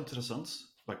is wel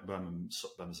interessant, wat ik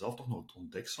bij mezelf toch nog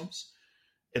ontdek soms,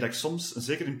 en dat ik soms,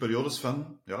 zeker in periodes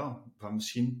van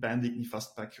misschien pijn die ik niet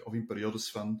vastpak, of in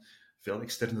periodes van veel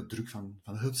externe druk van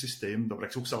het systeem, waar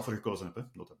ik ook zelf voor gekozen heb, hè,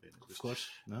 nota bene. Dus, of course.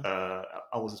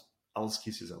 Alles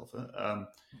kies je zelf. Hè.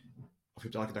 Of je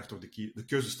hebt elke dag toch de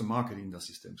keuzes te maken in dat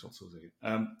systeem, ik zal het zo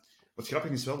zeggen. Wat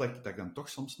grappig is wel dat ik dan toch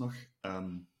soms nog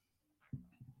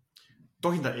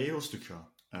toch in dat ego-stuk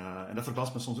ga. En dat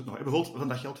verbaast me soms ook nog. Bijvoorbeeld van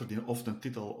dat geld verdienen, of een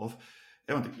titel,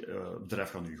 want het bedrijf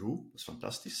gaat nu goed, dat is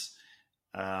fantastisch.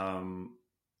 En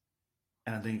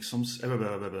dan denk ik soms, we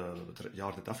hebben het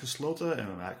jaar net afgesloten en we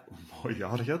hebben eigenlijk een mooi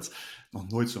jaar gehad. Nog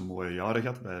nooit zo'n mooie jaren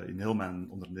gehad in heel mijn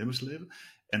ondernemersleven.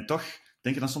 En toch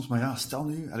denk je dan soms, maar stel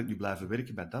nu, had ik nu blijven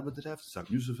werken bij dat bedrijf, zou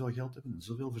ik nu zoveel geld hebben en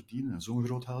zoveel verdienen en zo'n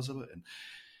groot huis hebben.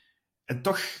 En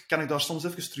toch kan ik daar soms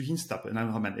even terug instappen. En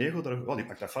dan gaat mijn ego, die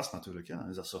pakt dat vast natuurlijk. Ja. Dan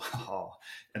is dat zo,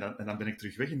 en dan ben ik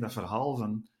terug weg in dat verhaal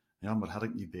van, maar had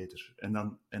ik niet beter. En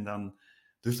dan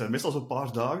duurt dat meestal zo'n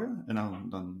paar dagen, en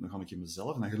dan ga ik in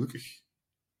mezelf, en dan gelukkig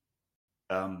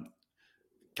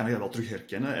kan ik dat wel terug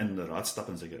herkennen en eruit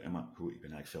stappen en zeggen, maar goed, ik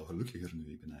ben eigenlijk veel gelukkiger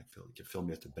nu, ik heb veel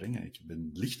meer te brengen, ik ben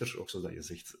lichter, ook zoals dat je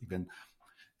zegt.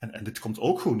 En dit komt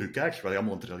ook goed nu, kijk, wat je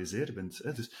allemaal aan het realiseren bent.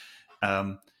 Hè. Dus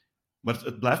Maar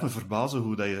het blijft me verbazen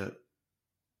hoe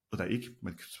dat ik,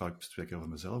 maar ik spreek over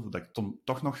mezelf, hoe dat ik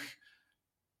toch nog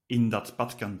in dat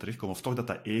pad kan terechtkomen. Of toch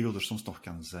dat ego er soms nog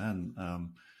kan zijn.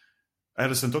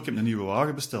 Recent ook, ik heb een nieuwe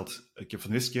wagen besteld. Ik heb van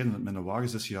de eerste keer met een wagen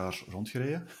 6 jaar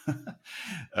rondgereden.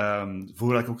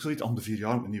 Voordat ik ook zoiets om de 4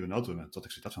 jaar met een nieuwe auto heb. Tot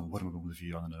ik zoiets had van, waarom om de 4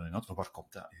 jaar een nieuwe auto? Van waar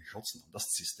komt dat in godsnaam? Dat is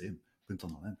het systeem. Punt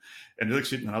dan alleen. En nu heb ik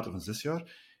zoiets met een auto van 6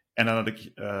 jaar. En dan had ik,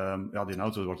 die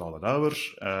auto wordt al wat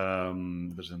ouder. Er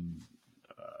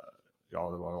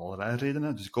waren allerlei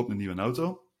redenen. Dus ik koop een nieuwe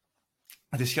auto.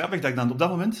 Het is grappig dat ik dan op dat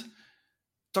moment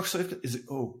toch zo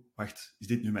even... wacht. Is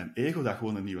dit nu mijn ego dat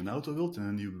gewoon een nieuwe auto wilt en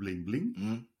een nieuwe bling-bling?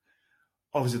 Mm.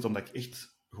 Of is het omdat ik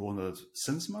echt gewoon dat het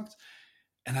sens maakt?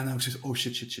 En dan heb ik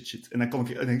zoiets, shit. En dan kom ik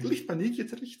in een licht paniekje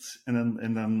terecht.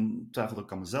 En dan twijfel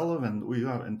ik aan mezelf. En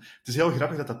En het is heel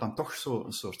grappig dat dan toch zo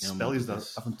een soort spel is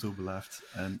dat af en toe blijft.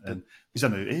 En is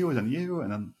dat nu ego, is dat niet ego? En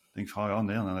dan denk ik van,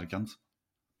 nee, aan de andere kant.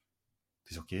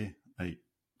 Het is oké. Hey,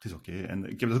 het is oké. En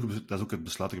ik heb dat is ook het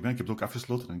besluit dat ik ben. Ik heb het ook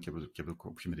afgesloten en ik heb er ook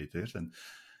op gemediteerd. En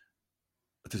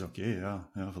het is oké, ja,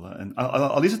 voilà. En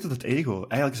al is het ego,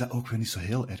 eigenlijk is dat ook weer niet zo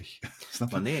heel erg. Snap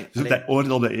je? Maar nee, dus dat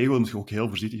oordeel op dat ego, daar moet je ook heel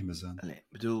voorzichtig mee zijn. Ik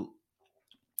bedoel,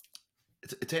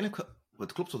 uiteindelijk,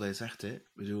 het klopt wat hij zegt, hè.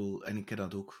 Ik bedoel, en ik ken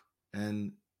dat ook.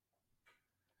 En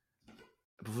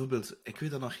bijvoorbeeld, ik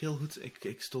weet dat nog heel goed,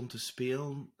 ik stond te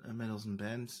spelen met onze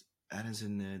band ergens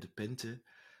in de Pinte.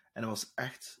 En dat was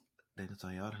echt, ik denk dat dat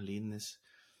een jaar geleden is,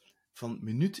 van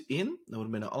minuut 1, dat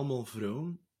waren bijna allemaal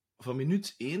vrouwen, van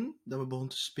minuut 1 dat we begonnen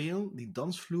te spelen, die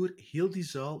dansvloer, heel die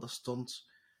zaal, dat stond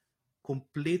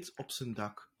compleet op zijn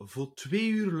dak. Voor 2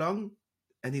 uur lang,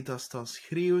 en die dat staan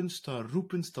schreeuwen, staan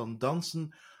roepen, staan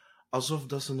dansen, alsof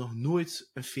dat ze nog nooit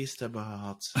een feest hebben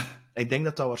gehad. Ik denk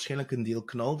dat dat waarschijnlijk een deel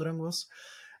knaldrang was.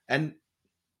 En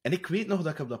ik weet nog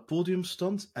dat ik op dat podium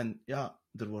stond, en ja,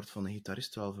 er wordt van een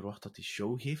gitarist wel verwacht dat hij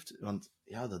show geeft, want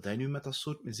ja, dat hij nu met dat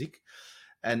soort muziek.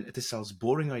 En het is zelfs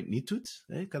boring als je het niet doet.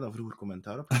 Ik had daar vroeger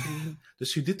commentaar op gekregen.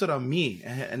 Dus je doet eraan mee.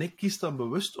 En ik kies dan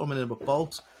bewust om in een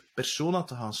bepaald persona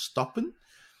te gaan stappen,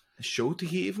 een show te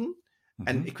geven. Mm-hmm.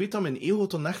 En ik weet dat mijn ego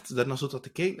dan echt daarna zo te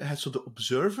kijken, hij is zo de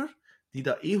observer, die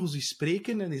dat ego ziet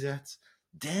spreken en die zegt,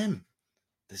 damn,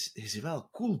 je is wel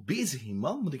cool bezig,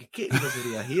 man. Moet ik kijken hoe ze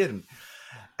reageren.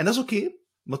 En dat is oké.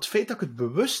 Maar het feit dat ik het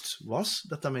bewust was,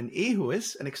 dat dat mijn ego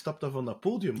is, en ik stap dan van dat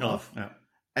podium af... Ja.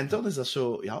 En dan is dat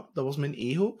zo, ja, dat was mijn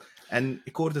ego. En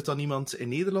ik hoorde dan iemand in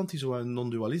Nederland die zo aan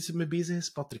non-dualisme bezig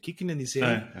is, Patrick Kikken, en die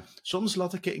zei, soms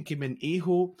laat ik een keer mijn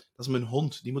ego, dat is mijn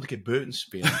hond, die moet ik buiten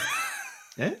spelen.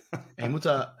 En je moet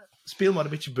dat, speel maar een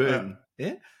beetje buiten.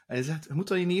 En hij zegt, je moet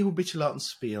dat je ego een beetje laten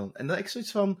spelen. En dat ik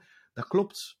zoiets van, dat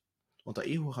klopt, want dat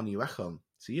ego gaat niet weggaan.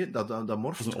 Zie je, dat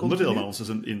morft. Dat is een onderdeel van ons, dat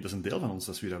is een deel van ons,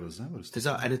 dat is wie dat we zijn. Het is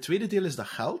dat. En het tweede deel is dat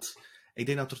geld. Ik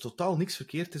denk dat er totaal niks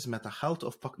verkeerd is met dat geld.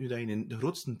 Of pak nu dat je de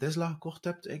grootste Tesla gekocht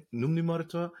hebt, ik noem nu maar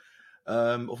het wat,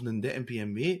 of een dikke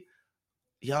BMW.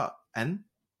 Ja, en?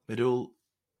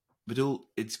 Bedoel,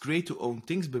 it's great to own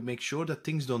things, but make sure that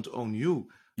things don't own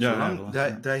you. Zolang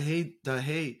dat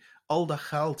hij al dat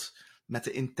geld met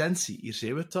de intentie, hier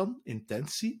zijn we het dan,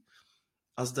 intentie.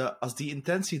 Als die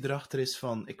intentie erachter is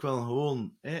van, ik wil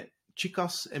gewoon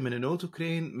chicas in mijn auto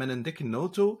krijgen, met een dikke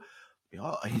auto, ja,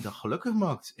 als je dat gelukkig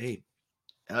maakt,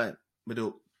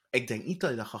 ik denk niet dat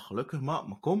je dat gaat gelukkig maken,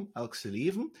 maar kom, elk zijn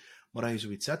leven. Maar als je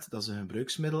zoiets zet, dat is een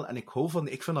gebruiksmiddel. En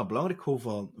ik vind dat belangrijk, ik hou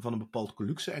van een bepaald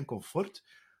luxe en comfort.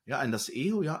 Ja, en dat is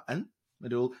ego, ja, en?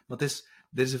 Maar er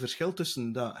is een verschil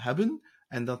tussen dat hebben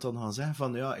en dat dan gaan zeggen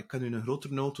van, ja, ik kan nu een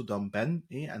grotere auto dan Ben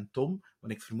en Tom,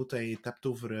 want ik vermoed dat je het hebt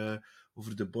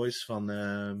over de boys van,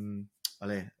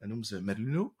 hoe noemen ze,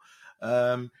 Merlino.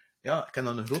 Ja, ik heb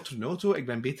dan een grotere auto, ik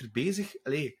ben beter bezig.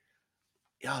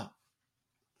 Ja,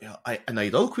 en dat je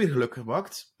dat ook weer gelukkig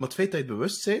maakt, maar het feit dat je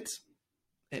bewust bent,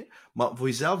 maar voor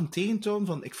jezelf een tegentoon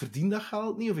van ik verdien dat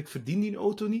geld niet, of ik verdien die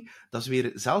auto niet, dat is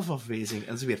weer zelfafwijzing. En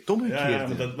dat is weer het omgekeerde. Ja,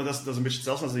 maar dat is een beetje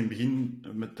hetzelfde als in het begin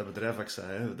met dat bedrijf wat ik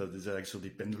zei. Hè. Dat is eigenlijk zo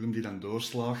die pendulum die dan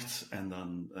doorslaagt. En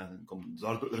dan komt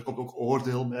er komt ook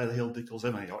oordeel bij heel dikwijls.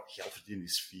 Hè. Maar ja, geld verdienen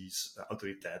is vies,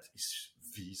 autoriteit is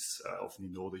vies of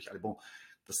niet nodig. Dat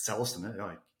is hetzelfde. Hè.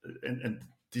 Ja, en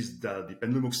het is dat die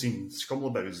pendulum ook zien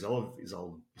schommelen bij jezelf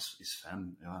is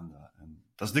fijn. Ja, en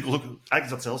dat is dikwijls ook... Eigenlijk is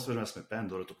dat hetzelfde als met pijn.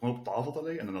 Door het ook gewoon op tafel te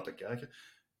leggen en dan naar te kijken,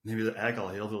 neem je er eigenlijk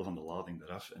al heel veel van de lading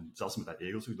eraf. En zelfs met dat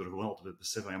ego, door gewoon altijd te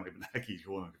beseffen van, ja, maar ik ben eigenlijk hier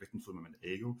gewoon een gevecht voor met mijn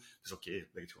ego. Het is oké, leg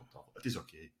het gewoon op tafel. Het is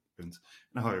oké, punt. En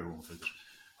dan ga je gewoon verder.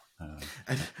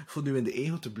 En voor nu in de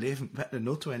ego te blijven, met een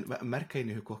auto en met een merk heb je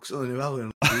nu gekocht. Ik zou nu wel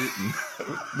willen weten.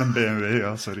 Een BMW,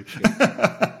 ja, sorry.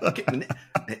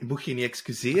 Nee, moet je niet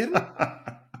excuseren.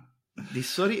 Die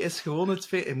sorry is gewoon het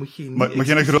feit... Je moet geen... Maar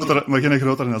geen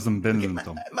grotere als een Ben,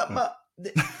 Tom. Maar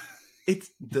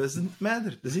it doesn't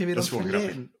matter. Dat zijn weer Dat is aan het gewoon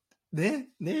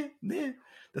verleiden. Nee.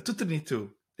 Dat doet er niet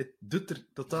toe. Het doet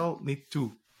er totaal niet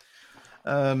toe.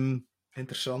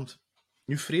 Interessant.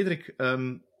 Nu, Frederik,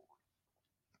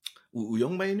 hoe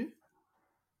jong ben je nu?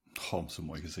 Goh, zo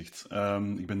mooi gezegd.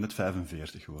 Ik ben net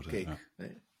 45 geworden. Kijk, ja. dat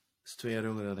is 2 jaar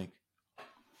jonger dan ik.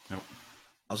 Ja.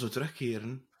 Als we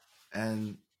terugkeren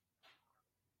en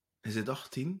je zit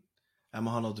 18 en we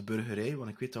gaan naar de burgerij, want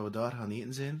ik weet dat we daar gaan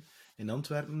eten zijn, in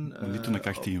Antwerpen. Maar niet toen ik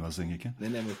 18 was, denk ik. Hè? Nee,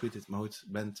 maar ik weet het. Maar goed,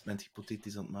 je bent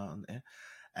hypothetisch aan het maken. Hè.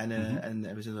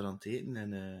 En we zijn er aan het eten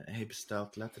en hij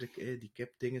bestelt letterlijk die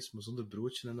kipdinges, maar zonder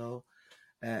broodje en al.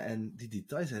 En die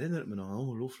details herinneren me nog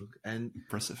ongelooflijk. En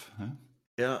Impressive, hè?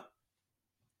 ja,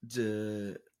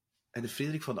 de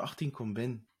Frederik van de 18 komt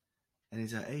binnen. En hij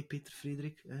zei, hey Peter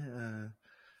Frederik,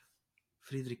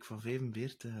 Frederik van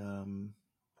 45,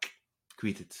 ik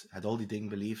weet het, hij had al die dingen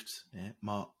beleefd,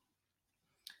 maar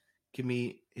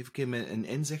heeft ik me een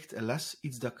inzicht, een les,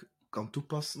 iets dat ik kan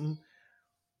toepassen,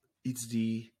 iets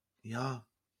die, ja,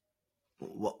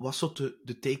 wat zou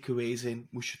de takeaway zijn,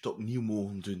 moest je het opnieuw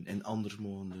mogen doen en anders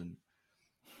mogen doen?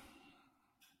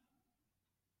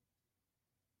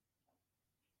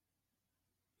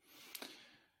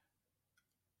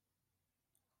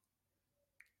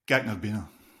 Kijk naar binnen.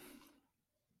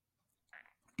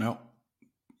 Ja,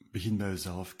 begin bij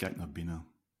jezelf, kijk naar binnen.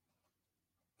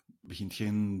 Begint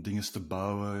geen dingen te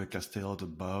bouwen, kastelen te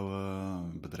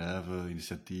bouwen, bedrijven,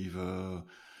 initiatieven,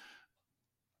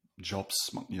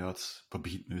 jobs, maakt niet uit. Wat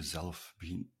begint met jezelf?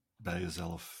 Begin bij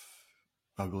jezelf.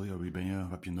 Wat wil je? Wie ben je?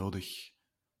 Wat heb je nodig?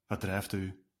 Wat drijft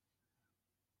u?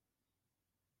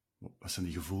 Wat zijn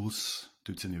die gevoelens?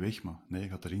 Doet ze niet weg, maar nee,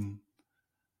 gaat erin.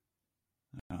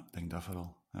 Ja, denk dat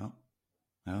vooral.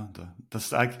 Ja, dat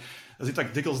is eigenlijk... Dat is iets dat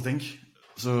ik dikwijls denk...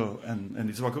 Zo, en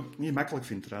iets wat ik ook niet makkelijk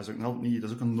vind trouwens. Dat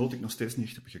is ook een noot die ik nog steeds niet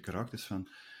echt heb gekraakt. Is van...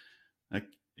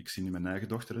 Ik zie nu mijn eigen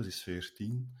dochter, ze is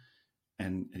 14.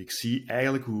 En ik zie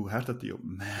eigenlijk hoe hard dat die op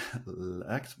mij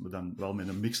lijkt. Maar dan wel met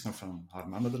een mix nog van haar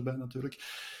mama erbij natuurlijk.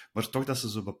 Maar toch dat ze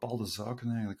zo bepaalde zaken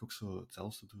eigenlijk ook zo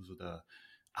hetzelfde doen. Zo dat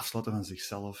afsluiten van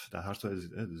zichzelf. Dat hart,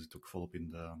 dat zit ook volop in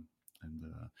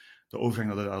de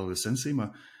overgang naar de adolescentie.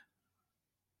 Maar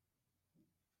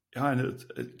ja, en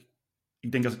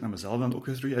ik denk als ik naar mezelf dan ook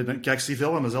ga terug... Kijk, ik zie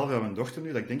veel van mezelf en mijn dochter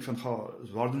nu, dat ik denk van,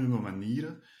 ze waren nu mijn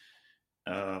manieren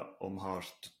om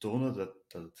haar te tonen dat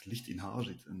het licht in haar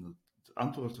zit. En dat het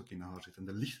antwoord ook in haar zit. En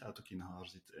de lichtheid ook in haar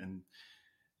zit.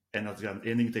 En dat ik dan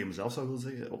één ding tegen mezelf zou willen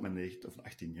zeggen, op mijn 19 of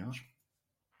 18 jaar,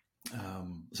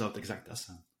 zou het exact dat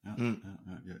zijn.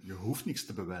 Ja, je hoeft niks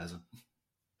te bewijzen.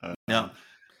 Ja,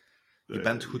 je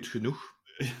bent goed genoeg.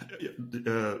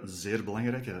 Zeer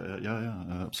belangrijk, ja,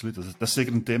 absoluut. Dat is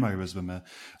zeker een thema geweest bij mij.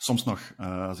 Soms nog,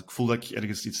 als ik voel dat ik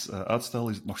ergens iets uitstel,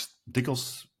 is het nog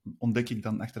dikwijls, ontdek ik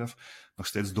dan achteraf, nog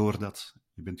steeds door dat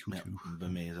je bent goed genoeg. Bij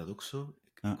mij is dat ook zo.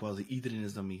 Quasi iedereen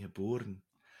is daarmee geboren.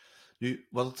 Nu,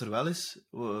 wat het er wel is,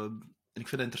 en ik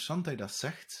vind het interessant dat je dat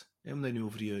zegt, omdat je nu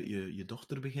over je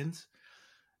dochter begint,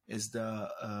 is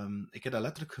dat... ik heb dat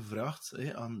letterlijk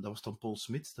gevraagd aan... Dat was dan Paul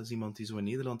Smit, dat is iemand die zo in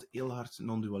Nederland heel hard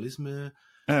non-dualisme...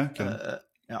 En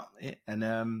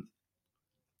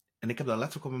ik heb dat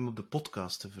letterlijk om hem op de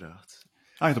podcast gevraagd.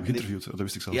 Je hebt hem geïnterviewd, dat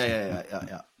wist ik zelfs.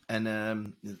 Ja. En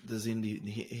dat is een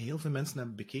die heel veel mensen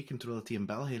hebben bekeken, terwijl hij in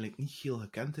België eigenlijk niet heel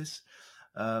gekend is.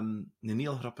 Een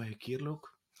heel grappige kerel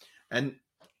ook. En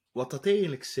wat dat hij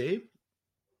eigenlijk zei,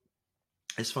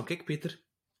 is van, kijk Peter,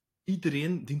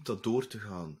 iedereen dient dat door te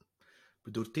gaan.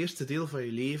 Door het eerste deel van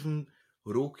je leven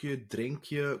rook je, drink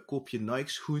je, koop je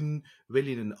Nike-schoen, wil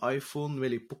je een iPhone,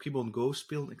 wil je Pokémon Go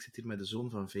spelen. Ik zit hier met de zoon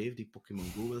van 5 die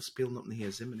Pokémon Go wil spelen op een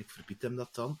gsm en ik verbied hem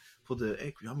dat dan.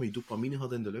 Maar je dopamine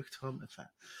gaat in de lucht gaan.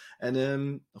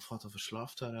 Enfin. Of gaat er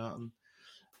verslaafd aan raken.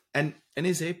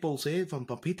 En Paul zei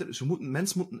van Peter,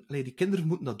 die kinderen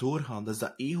moeten dat doorgaan. Dat is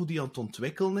dat ego die aan het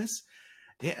ontwikkelen is.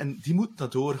 En die moeten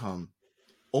dat doorgaan.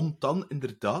 Om dan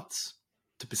inderdaad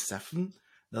te beseffen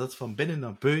dat het van binnen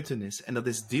naar buiten is. En dat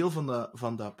is deel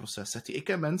van dat proces. Ik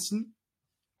ken mensen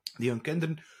die hun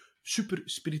kinderen super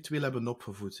spiritueel hebben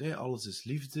opgevoed. Alles is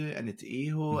liefde en het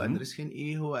ego, en er is geen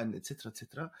ego, en et cetera, et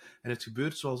cetera. En het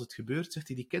gebeurt zoals het gebeurt, zegt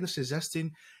hij. Die kinderen zijn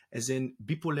 16 en zijn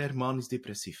bipolair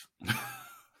manisch-depressief.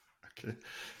 Okay.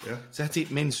 Ja. Zegt hij,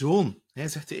 mijn zoon,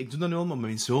 zegt hij, ik doe dat nu al, maar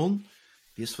mijn zoon,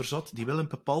 die is verzot, die wil een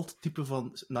bepaald type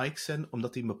van Nike zijn,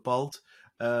 omdat hij een bepaald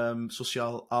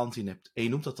sociaal aanzien hebt. Hij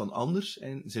noemt dat dan anders,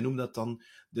 en zij noemen dat dan,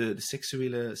 de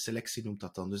seksuele selectie noemt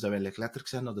dat dan. Dus dat wil letterlijk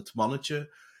zeggen dat het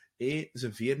mannetje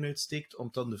zijn veren uitsteekt, om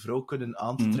dan de vrouw kunnen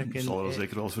aan te trekken. Zal er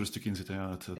zeker wel voor een stuk in zitten,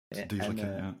 ja, het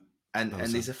dierlijke.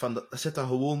 En die zegt van, dat zit dan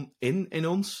gewoon in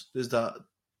ons. Dus dat,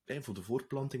 voor de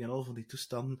voortplanting en al van die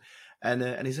toestanden. En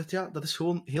hij zegt, ja, dat is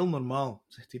gewoon heel normaal,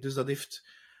 zegt hij. Dus dat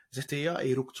heeft... Zegt hij, ja,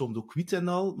 hij rookt soms ook wiet en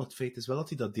al, maar het feit is wel dat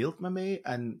hij dat deelt met mij.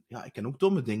 En ja, ik heb ook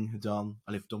domme dingen gedaan.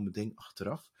 Allee, domme dingen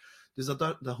achteraf. Dus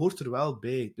dat hoort er wel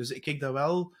bij. Dus ik kijk dat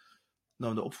wel...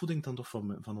 Nou, de opvoeding dan toch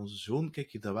van onze zoon, kijk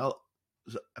je dat wel...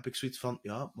 Heb ik zoiets van,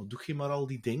 ja, maar doe je maar al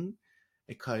die dingen.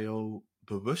 Ik ga jou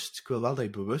bewust... Ik wil wel dat je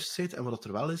bewust bent. En wat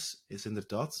er wel is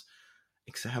inderdaad...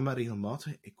 Ik zeg hem maar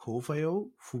regelmatig, ik hou van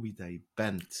jou voor wie dat je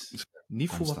bent. Niet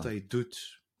voor wat dat je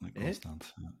doet.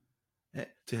 Constant, ja.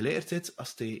 Tegelijkertijd,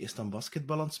 als hij is dan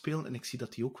basketbal aan het spelen, en ik zie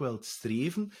dat hij ook wel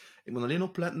streven, ik moet alleen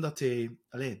opletten dat hij...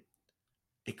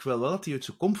 Ik wil wel dat hij uit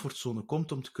zijn comfortzone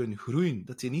komt om te kunnen groeien.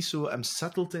 Dat hij niet zo hem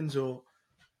settelt in zo...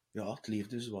 Ja, het leeft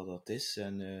dus wat dat is.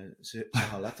 En ze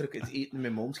gaan letterlijk het eten in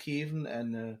mijn mond geven.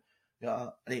 En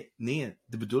nee,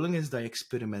 de bedoeling is dat je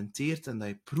experimenteert en dat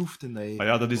je proeft en dat je... Maar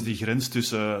ja, dat is die grens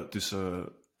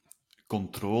tussen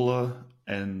controle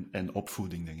en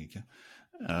opvoeding, denk ik. Hè.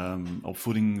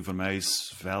 Opvoeding voor mij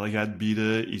is veiligheid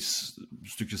bieden, is een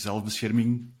stukje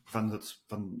zelfbescherming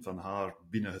van haar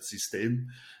binnen het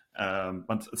systeem.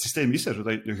 Want het systeem is er,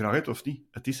 of je graag hebt of niet.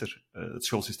 Het is er. Het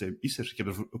schoolsysteem is er.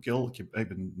 Ik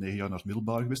ben 9 jaar naar het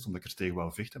middelbaar geweest, omdat ik er tegen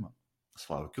wou vechten, maar dat is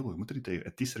flauwekul, je moet er niet tegen.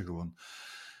 Het is er gewoon.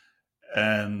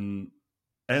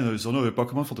 En zo nog bij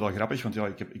Pokémon vond ik het wel grappig, want ja,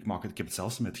 ik heb het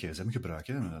zelfs met gsm gebruik.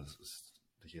 Hè.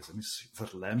 De gsm is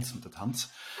verlijmd met het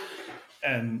hand.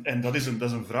 En dat is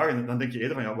een vraag. En dan denk je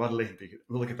eerder van, ja, waar leg ik tegen?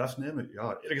 Wil ik het afnemen?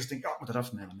 Ja, ergens denk ik, ja, ik moet het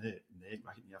afnemen. Nee, ik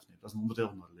mag het niet afnemen. Dat is een onderdeel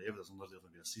van haar leven, dat is een onderdeel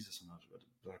van wie ze is, dat is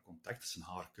haar contact, dat is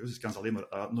haar keuze. Ik kan ze alleen maar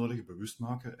uitnodigen, bewust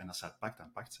maken. En als zij het pakt,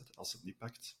 dan pakt ze het. Als ze het niet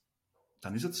pakt,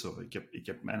 dan is het zo. Ik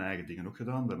heb mijn eigen dingen ook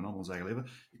gedaan. We hebben allemaal ons eigen leven.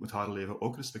 Ik moet haar leven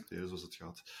ook respecteren zoals het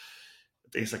gaat.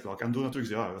 Het enige dat ik wel kan doen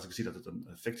natuurlijk is, ja, als ik zie dat het een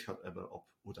effect gaat hebben op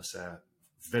hoe dat zij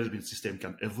verder in het systeem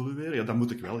kan evolueren, ja, dan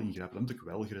moet ik wel ingrijpen, dan moet ik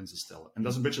wel grenzen stellen. En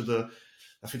dat is een beetje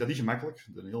dat vind ik niet gemakkelijk,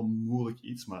 dat is een heel moeilijk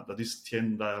iets, maar dat is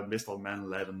hetgeen dat meestal mijn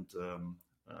leidend,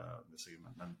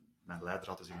 mijn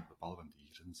leidraad is in het bepalen van die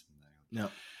grenzen. Eigenlijk.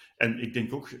 Ja. En ik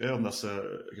denk ook, omdat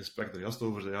je sprak er juist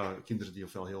over kinderen die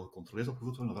ofwel heel gecontroleerd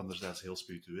opgevoed worden, of anderzijds heel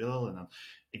spiritueel. En dan,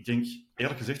 ik denk,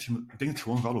 eerlijk gezegd, ik denk dat het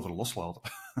gewoon gaat over loslaten.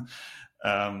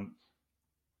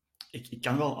 Ik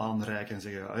kan wel aanreiken en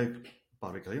zeggen, een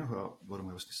paar weken geleden, waarom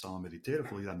gaan we samen mediteren?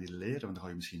 Wil je dat niet leren? Want dan ga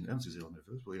je misschien, want ze is heel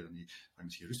nerveus, wil je dat niet, ga je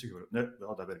misschien rustiger worden? Nee,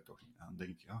 wel, dat werkt toch niet. Dan denk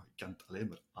ik, ja, ik kan het alleen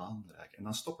maar aanreiken. En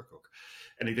dan stop ik ook.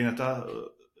 En ik denk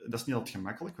dat is niet altijd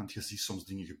gemakkelijk, want je ziet soms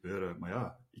dingen gebeuren. Maar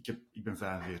ja, ik ben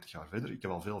 45 jaar verder, ik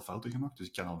heb al veel fouten gemaakt, dus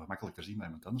ik kan al gemakkelijker zien bij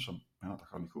iemand anders van, ja, dat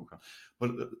gaat niet goed gaan.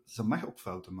 Maar ze mag ook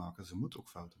fouten maken, ze moet ook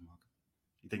fouten maken.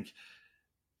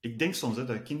 Ik denk soms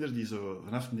dat kinderen die zo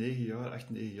vanaf 8,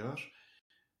 9 jaar,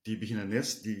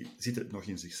 die zitten nog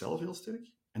in zichzelf heel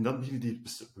sterk. En dan beginnen die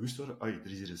bewust te worden,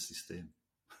 er is hier een systeem.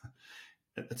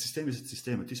 Het systeem is het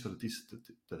systeem, het is wat het is.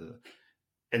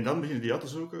 En dan beginnen die uit te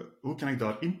zoeken, hoe kan ik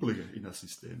daar inpluggen in dat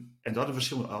systeem? En daar de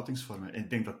verschillende uitingsvormen. En ik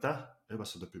denk dat, wat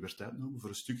ze de puberteit noemen, voor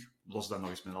een stuk, los dan nog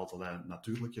eens met allerlei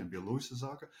natuurlijke en biologische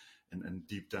zaken, en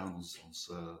deep down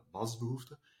onze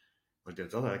basisbehoeften, maar ik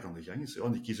denk dat eigenlijk aan de gang is. Ja,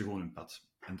 die kiezen gewoon hun pad.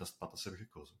 En dat is het pad dat ze hebben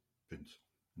gekozen. Punt.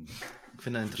 Ik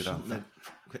vind dat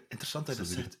interessant dat je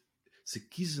dat zegt. Ze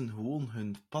kiezen gewoon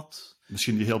hun pad.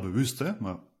 Misschien niet heel bewust, hè,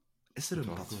 maar... Is er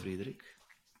een pad, Frederik?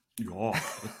 Ja,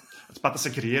 het pad dat ze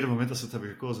creëren op het moment dat ze het hebben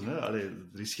gekozen. Hè. Allee,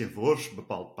 er is geen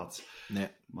bepaald pad. Nee.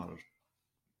 Maar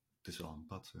het is wel een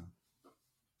pad, ja.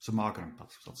 Ze maken een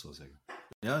pad, zal ik zo zeggen.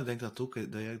 Ja, ik denk dat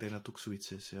het ook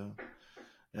zoiets is, ja.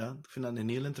 Ja, ik vind dat een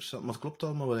heel interessant... Maar het klopt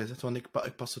allemaal wat hij zegt, want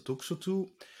ik pas het ook zo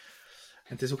toe.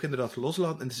 En het is ook inderdaad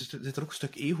loslaten. En er zit er ook een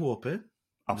stuk ego op, hè.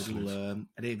 Absoluut.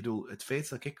 Ik bedoel, het feit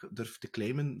dat ik durf te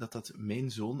claimen dat dat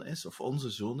mijn zoon is, of onze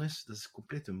zoon is, dat is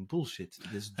compleet een bullshit.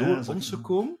 Het is door ons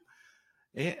gekomen.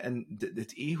 En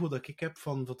het ego dat ik heb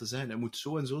van wat te zeggen, het moet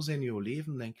zo en zo zijn in jouw leven,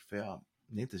 dan denk ik van ja,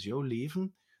 nee, het is jouw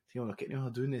leven. Hetgeen wat ik nu ga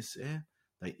doen is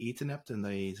dat je eten hebt en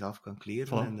dat je jezelf kan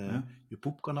kleren en je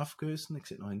poep kan afkeuzen. Ik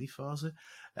zit nog in die fase.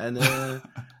 En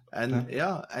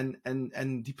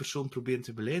die persoon proberen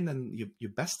te beleiden en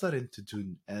je best daarin te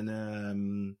doen.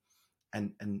 En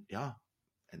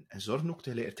zorgen ook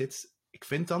tegelijkertijd. Ik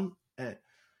vind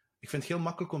het heel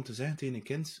makkelijk om te zeggen tegen een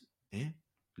kind,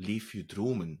 leef je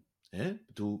dromen. Ik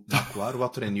bedoel, maak waar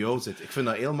wat er in jou zit. Ik vind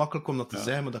dat heel makkelijk om dat te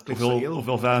zeggen, maar dat klinkt zo heel...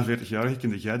 Ofwel 45-jarige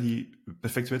kende jij die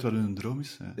perfect weet wat hun droom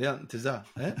is. Ja, het is dat.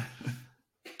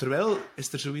 Terwijl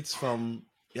is er zoiets van,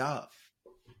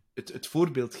 het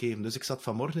voorbeeld geven. Dus ik zat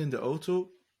vanmorgen in de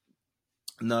auto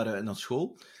naar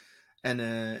school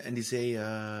en die zei,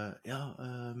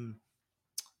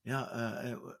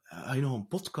 ga je nog een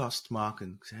podcast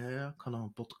maken? Ik zei, ja, ik ga nog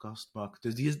een podcast maken.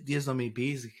 Dus die is dan mee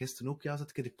bezig. Gisteren ook,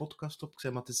 zet ik die podcast op. Ik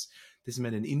zei, maar het is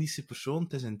met een Indische persoon,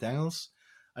 het is in het Engels.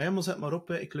 Ah ja, maar zet maar op,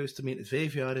 hè. Ik luister mee.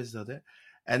 5 jaar is dat, hè.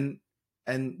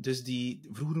 En dus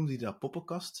vroeger noemde hij dat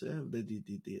poppenkast, hè.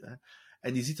 Hè.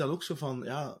 En die ziet dan ook zo van,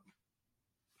 ja,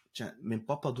 tja, mijn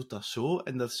papa doet dat zo.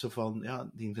 En dat is zo van, ja,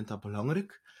 die vindt dat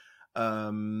belangrijk.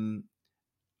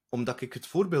 Omdat ik het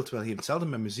voorbeeld wil geven. Hetzelfde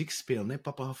met muziek spelen. Hè.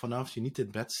 Papa gaat vanavond je niet in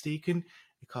het bed steken.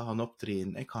 Ik ga gaan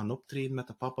optreden. Ik ga gaan optreden met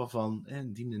de papa van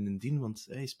dien en dien, want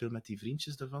hij speelt met die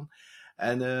vriendjes ervan.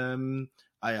 En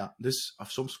dus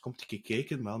soms komt hij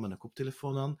kijken, wel met een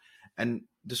koptelefoon aan. En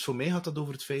dus voor mij gaat dat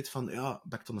over het feit van, ja,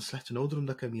 ben ik dan een slechte ouder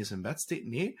omdat ik hem niet in zijn bed steek?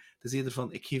 Nee, het is eerder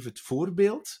van, ik geef het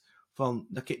voorbeeld van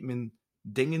dat ik mijn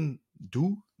dingen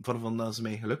doe, waarvan dat ze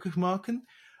mij gelukkig maken.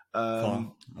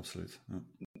 Absoluut. Ja.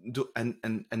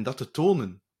 En dat te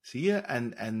tonen, zie je?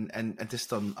 En het is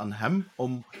dan aan hem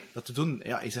om dat te doen.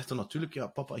 Ja, hij zegt dan natuurlijk, ja,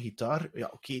 papa, gitaar, ja,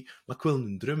 oké, maar ik wil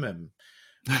een drum hebben.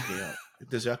 Okay, ja.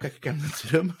 Dus ja, kijk, ik heb een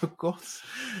drum gekocht.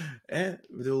 Ik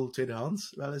bedoel,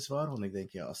 tweedehands, weliswaar, want ik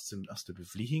denk, ja, als de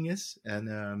bevlieging is,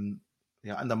 en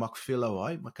dat maakt veel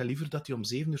lawaai, maar ik heb liever dat hij om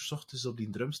 7 uur 's ochtends op die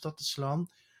drum staat te slaan,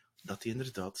 dat hij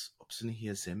inderdaad op zijn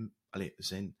gsm,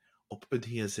 op het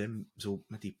gsm zo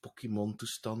met die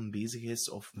Pokémon-toestand bezig is,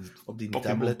 of op die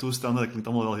tablet. Pokémon-toestanden, dat klinkt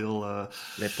allemaal wel heel...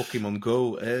 Like Pokémon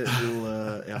Go, hè.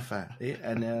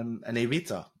 En hij weet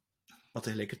dat. Maar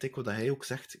tegelijkertijd, wat hij ook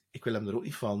zegt, ik wil hem er ook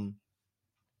niet van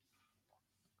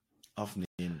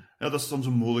afnemen. Ja, dat is soms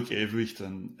een moeilijk evenwicht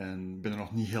en ik ben er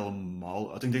nog niet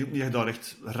helemaal uit. Ik denk ook niet dat je daar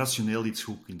echt rationeel iets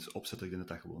goed kunt opzetten. Ik denk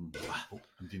dat dat gewoon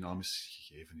een dynamisch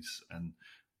gegeven is. En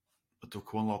het ook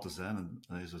gewoon laten zijn,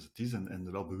 en zoals het is, en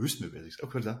er wel bewust mee bezig is.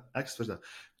 Ook weer dat, extra dat.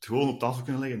 Het gewoon op tafel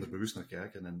kunnen leggen en er bewust naar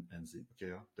kijken en zien, oké,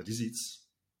 ja, dat is iets.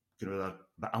 Kunnen we daar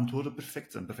beantwoorden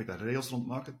perfect en perfect daar regels rond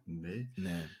maken? Nee.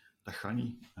 Dat gaat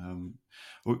niet.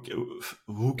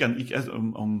 Hoe kan ik...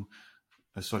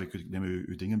 sorry, ik neem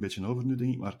uw ding een beetje over nu,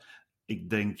 denk ik, maar ik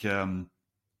denk...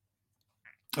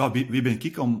 wie ben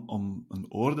ik om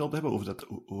een oordeel te hebben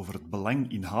over het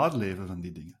belang in haar leven van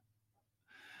die dingen?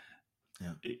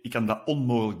 Ja. Ik kan dat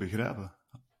onmogelijk begrijpen.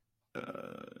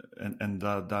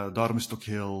 Daarom is het ook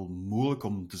heel moeilijk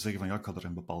om te zeggen van ja, ik ga er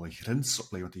een bepaalde grens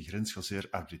op leggen, want die grens gaat zeer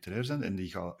arbitrair zijn en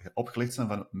die gaat opgelegd zijn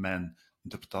van mijn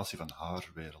interpretatie van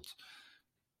haar wereld.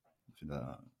 Ik vind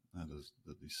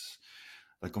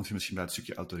dat komt je misschien bij het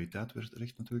stukje autoriteit weer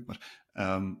terecht natuurlijk, maar,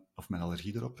 of mijn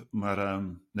allergie erop. Maar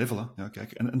nee, voilà, ja,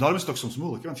 kijk. En daarom is het ook soms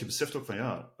moeilijk, want je beseft ook van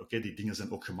ja, oké, die dingen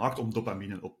zijn ook gemaakt om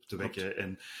dopamine op te wekken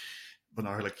en van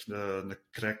eigenlijk een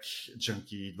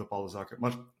crack-junkie, bepaalde zaken.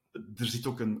 Maar er zit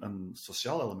ook een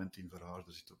sociaal element in voor haar.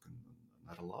 Er zit ook een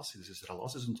relatie. Dus is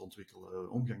relaties aan het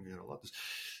ontwikkelen, omgang met relaties.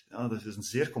 Dus ja, dat is een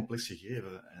zeer complex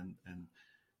gegeven. En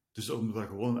dus om daar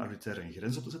gewoon een arbitraire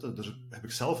grens op te zetten, daar heb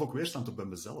ik zelf ook weerstand op bij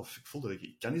mezelf. Ik voel dat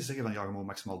ik kan niet zeggen van ja, je moet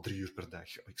maximaal 3 uur per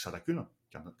dag. Ik zou dat kunnen.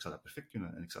 Ik zou dat perfect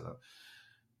kunnen. En ik zou dat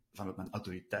vanuit mijn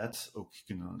autoriteit ook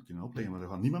kunnen opleggen, maar daar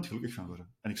gaat niemand gelukkig van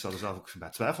worden. En ik zou er zelf ook bij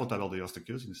twijfelen of dat wel de juiste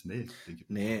keuze is. Nee, denk ik.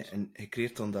 Nee, en je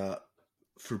creëert dan dat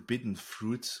forbidden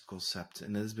fruit concept.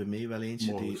 En dat is bij mij wel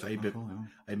eentje die... Als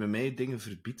je bij mij dingen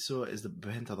verbiedt,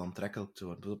 begint dat aantrekkelijk te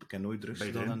worden. Ik heb nooit drugs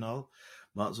gedaan en al.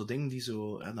 Maar zo dingen die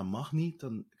zo... dat mag niet,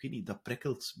 dan... Ik weet niet, dat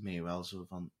prikkelt mij wel zo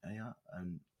van...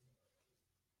 En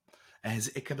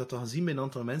ik heb dat al gezien bij een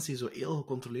aantal mensen die zo heel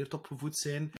gecontroleerd opgevoed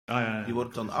zijn. Die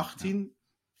worden dan 18...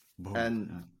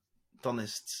 Dan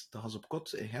gaan ze op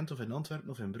kot in Gent of in Antwerpen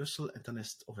of in Brussel, en dan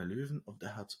is het of in Leuven, of dat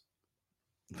gaat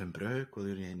of in Brugge, ik wil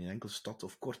hier in een enkele stad,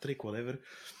 of Kortrijk, whatever.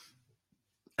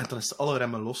 En dan is het alle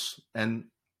remmen los.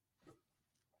 En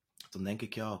dan denk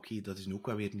ik, ja, oké, dat is nu ook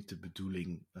wel weer niet de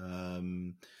bedoeling.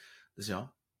 Dus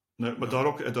ja. Nee, maar daar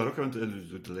ook, want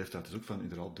de leeftijd is ook van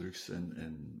inderdaad drugs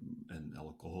en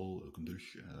alcohol, ook een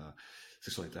drug,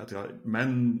 seksualiteit. Ja,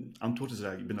 mijn antwoord is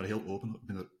eigenlijk, ik ben daar heel open, ik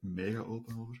ben er mega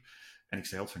open over. En ik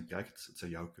zei altijd van, kijk, het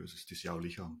zijn jouw keuzes, het is jouw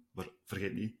lichaam. Maar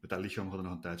vergeet niet, met dat lichaam gaan we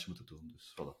nog een tijdje moeten doen.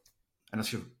 Dus voilà. En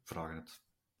als je vragen hebt,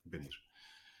 ik ben hier.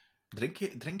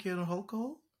 Drink je nog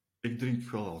alcohol? Ik drink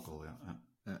wel alcohol, ja.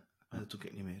 Dat doe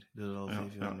ik niet meer. Dat is al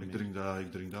 5 jaar niet meer.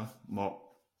 Ik drink dat. Maar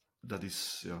dat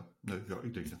is,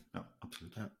 ik drink dat. Ja,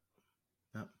 absoluut.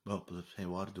 Ja, wel, dat is geen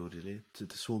waardoor.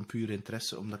 Het is gewoon puur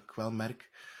interesse, omdat ik wel merk,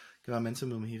 ik heb wel mensen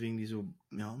in mijn omgeving die zo,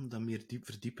 dat meer diep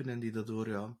verdiepen en die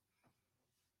daardoor,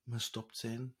 gestopt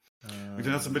zijn. Ik denk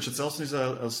dat het een beetje hetzelfde is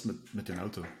als met een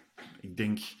auto. Ik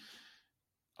denk,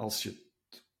 als je het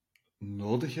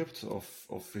nodig hebt,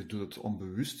 of je doet het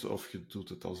onbewust, of je doet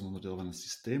het als een onderdeel van een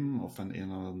systeem, of van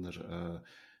een of ander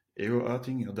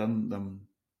ego-uiting, dan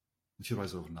moet je er wel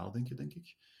eens over nadenken, denk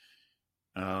ik.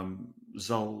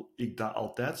 Zal ik dat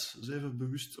altijd eens even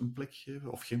bewust een plek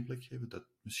geven, of geen plek geven? Dat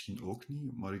misschien ook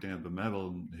niet, maar ik denk dat bij mij wel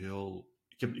een heel...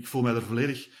 Ik voel mij er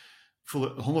volledig... Ik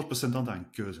voel er 100% aan dat een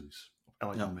keuze is, op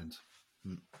elk moment.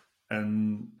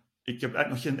 En ik heb eigenlijk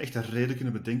nog geen echte reden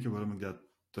kunnen bedenken waarom ik dat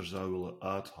er zou willen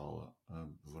uithalen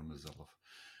voor mezelf.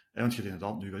 Want je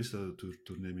denkt nu, wat is dat,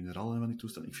 tournee mineraal en van die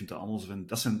toestand? Ik vind dat allemaal zo...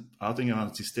 Dat zijn uitingen van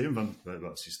het systeem, van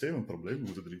het systeem een probleem, we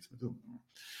moeten er iets mee doen.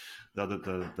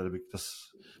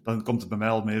 Dan komt het bij mij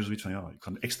al meer zoiets van, ik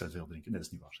kan extra veel drinken. Nee, dat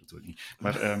is niet waar, dat doe ik niet.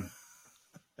 Maar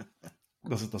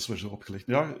dat is weer zo opgelegd.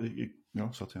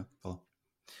 Zat, ja. Voilà.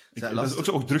 Dat is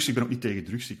ook drugs. Ik ben ook niet tegen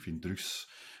drugs. Ik vind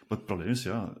drugs... Maar het probleem is,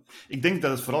 ik denk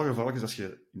dat het vooral gevaarlijk is als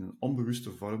je in een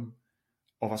onbewuste vorm,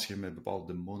 of als je met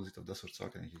bepaalde demonen zit of dat soort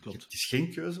zaken. Het is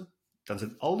geen keuze. Dan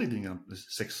zijn al die dingen,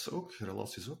 dus seks ook,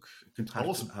 relaties ook. Je kunt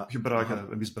alles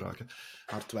gebruiken en misbruiken.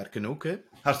 Hard werken ook, hè?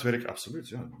 Hard werken, absoluut,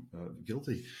 ja.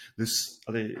 Guilty. Dus,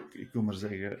 ik wil maar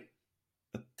zeggen,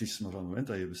 het is maar van het moment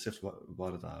dat je beseft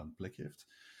waar het aan een plek heeft.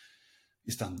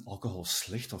 Is dan alcohol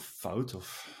slecht of fout?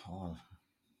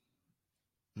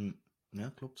 Ja,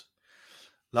 klopt.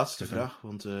 Laatste vraag,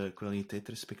 want ik wil je tijd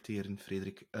respecteren,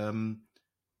 Frederik.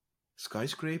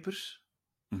 Skyscrapers,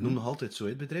 noem nog altijd zo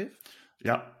het bedrijf?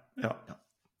 Ja.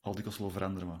 Al dikwijls wel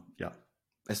veranderen, maar ja.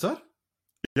 Is dat?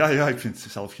 Ja, ik vind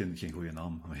het zelf geen goede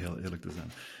naam, om heel eerlijk te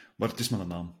zijn. Maar het is maar een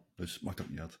naam, dus maakt ook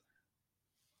niet uit.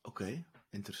 Oké,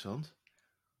 interessant.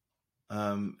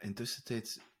 Intussen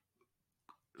is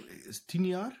het 10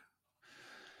 jaar?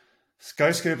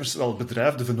 Skyscrapers, wel het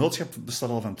bedrijf, de vennootschap bestaat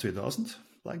al van 2000,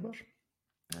 blijkbaar.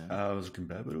 Ja. Dat is ook een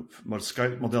bijberoep. Maar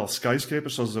het model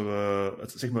Skyscrapers,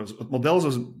 het model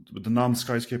zoals de naam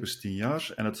Skyscrapers 10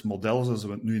 jaar, en het model zoals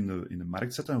we het nu in de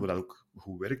markt zetten, en waar dat ook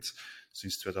goed werkt,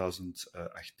 sinds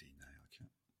 2018 eigenlijk.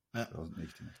 Ja.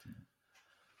 2019, 18.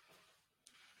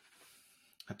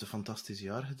 Je hebt een fantastisch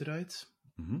jaar gedraaid.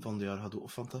 Van dit jaar gaat ook een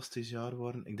fantastisch jaar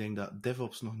worden. Ik denk dat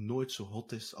DevOps nog nooit zo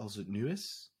hot is als het nu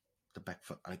is.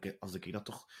 Als ik dat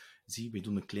toch zie, we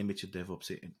doen een klein beetje DevOps.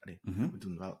 We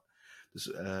doen wel... Dus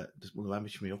ik moet er wel een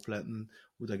beetje mee opletten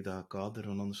hoe dat ik dat kader,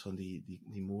 want anders gaan die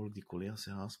mogelijk die collega's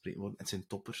zich aanspreken worden. Het zijn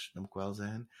toppers, dat moet ik wel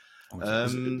zeggen.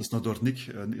 Dat is nog door Nick,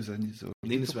 is hij niet zo?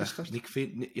 Nee, dat is weg.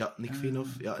 Nick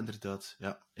Veenhoff, ja, inderdaad.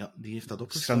 Ja, die heeft dat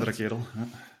opgestart. Schandere kerel.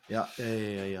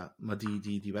 Ja. Maar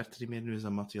die werkt er niet meer, nu is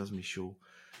dat Matthias Michaud.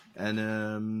 En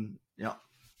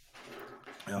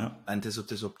en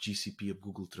het is op GCP, op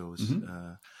Google trouwens.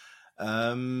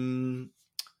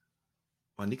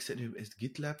 Maar niks zit nu, is het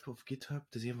GitLab of GitHub?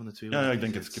 Het is een van de twee. Ja, ik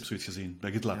denk het. Ik heb zoiets gezien.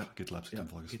 Bij GitLab. GitLab zit hem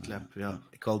volgens mij. GitLab, ja.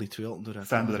 Ik haal die twee al door.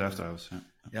 Fijn bedrijf trouwens.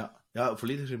 Ja,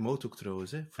 volledig remote ook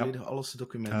trouwens. Hè. Volledig alles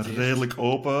gedocumenteerd. En redelijk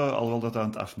open, alhoewel dat aan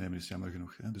het afnemen is, jammer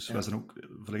genoeg. Hè. Dus wij zijn ook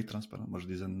volledig transparant, maar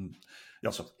die zijn...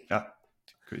 Ja,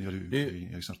 ik weet niet waar u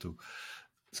ergens naartoe.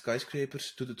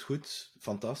 Skyscrapers doet het goed,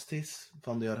 fantastisch.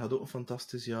 Van dit jaar gaat ook een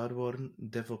fantastisch jaar worden.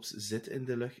 DevOps zit in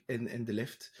de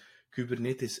lift.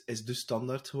 Kubernetes is de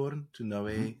standaard geworden. Toen dat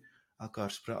wij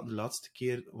elkaar spraken de laatste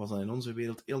keer, was dat in onze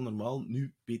wereld heel normaal.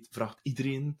 Nu vraagt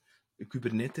iedereen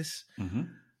Kubernetes.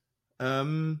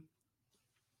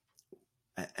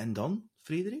 En dan,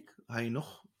 Frederik, ga je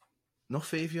nog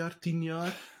 5 jaar, 10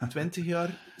 jaar, 20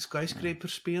 jaar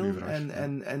Skyscrapers spelen?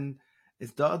 En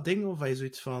is dat het ding? Of heb je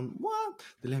zoiets van,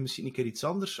 wat? Er ligt misschien een keer iets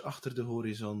anders achter de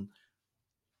horizon?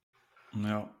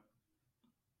 Ja.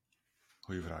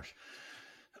 Goeie vraag.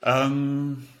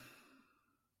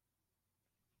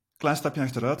 Klein stapje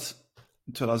achteruit.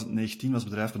 In 2019 was het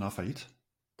bedrijf bijna failliet.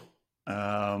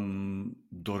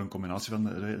 Door een combinatie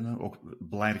van redenen. Ook het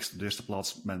belangrijkste op de eerste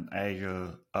plaats mijn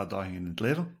eigen uitdagingen in het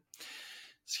leven.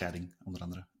 Scheiding, onder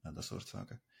andere. Dat soort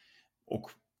zaken.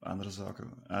 Ook andere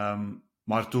zaken.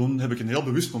 Maar toen heb ik een heel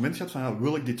bewust moment gehad van,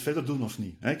 wil ik dit verder doen of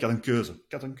niet? Ik had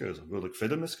een keuze. Wil ik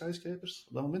verder met Skyscrapers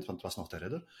op dat moment? Want het was nog te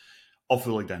redden. Of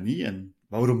wil ik dat niet? En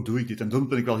waarom doe ik dit? En toen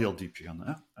ben ik wel heel diep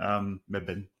gegaan. Met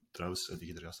Ben, trouwens, die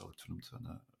je er juist al hebt vernoemd,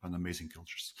 van Amazing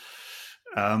Cultures.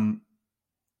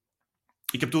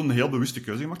 Ik heb toen een heel bewuste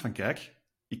keuze gemaakt van, kijk,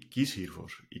 ik kies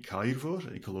hiervoor. Ik ga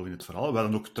hiervoor. Ik geloof in het verhaal.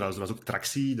 Er was ook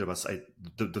tractie. Er was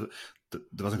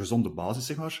een gezonde basis,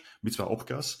 zeg maar. Mits wat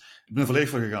opkuis. Ik ben er volledig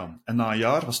voor gegaan. En na een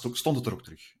jaar stond het er ook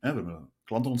terug. We hebben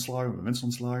klanten ontslagen, we hebben mensen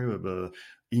ontslagen, we hebben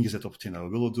ingezet op hetgeen dat we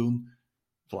willen doen.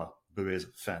 Voilà.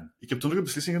 Bewezen, fijn. Ik heb toen ook een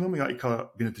beslissing genomen, ik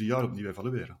ga binnen 3 jaar opnieuw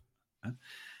evalueren.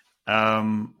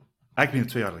 Eigenlijk binnen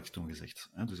 2 jaar had ik toen gezegd.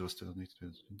 Dus dat was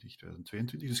 2020,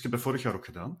 2022. Dus ik heb dat vorig jaar ook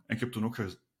gedaan. En ik heb toen ook...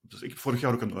 ik heb vorig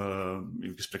jaar ook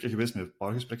in gesprekken geweest, met een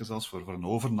paar gesprekken zelfs, voor een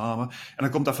overname. En dan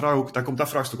komt dat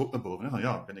vraagstuk ook naar boven.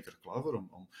 Van, ben ik er klaar voor,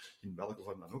 om in welke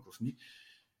vorm dan ook, of niet?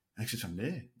 En ik zeg van,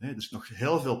 nee, er is nog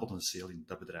heel veel potentieel in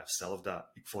dat bedrijf zelf, dat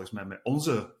ik volgens mij met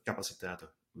onze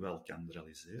capaciteiten wel kan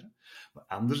realiseren. Maar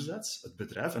anderzijds, het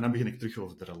bedrijf, en dan begin ik terug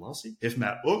over de relatie, heeft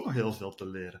mij ook nog heel veel te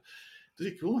leren. Dus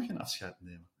ik wil nog geen afscheid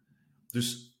nemen.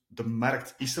 Dus de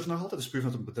markt is er nog altijd. Dus puur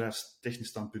vanuit een bedrijfstechnisch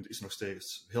standpunt is er nog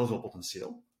steeds heel veel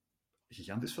potentieel.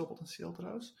 Gigantisch veel potentieel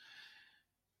trouwens.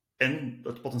 En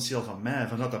het potentieel van mij,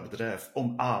 vanuit dat bedrijf,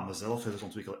 om mezelf verder te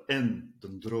ontwikkelen en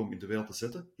de droom in de wereld te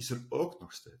zetten, is er ook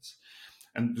nog steeds.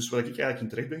 En dus wat ik eigenlijk in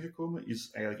terecht ben gekomen,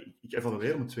 is eigenlijk, ik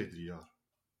evalueer om 2-3 jaar.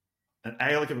 En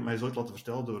eigenlijk heb ik mij zo laten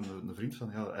vertellen door een vriend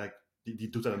van, eigenlijk, die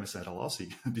doet dat met zijn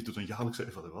relatie. Die doet een jaarlijkse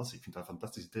evaluatie. Ik vind dat een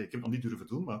fantastisch idee. Ik heb het nog niet durven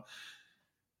doen, maar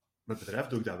met het bedrijf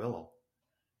doe ik dat wel al.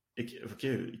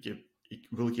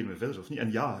 Wil ik hiermee verder of niet?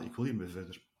 En ja, ik wil hiermee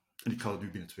verder. En ik ga het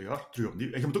nu binnen 2 jaar terug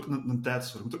opnieuw. En je moet ook een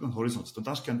tijd, je moet ook een horizon zetten.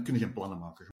 Want anders kun je geen plannen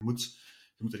maken. Je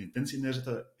moet er intentie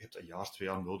neerzetten. Je hebt 1 jaar, 2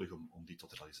 jaar nodig om die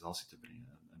tot realisatie te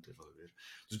brengen en te evalueren.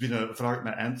 Dus vraag ik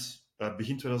mij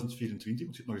begin 2024,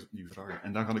 moet je het nog eens opnieuw vragen.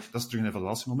 En dan dat is terug een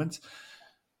evaluatiemoment.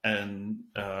 En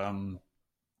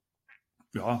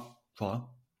voilà.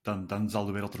 Dan zal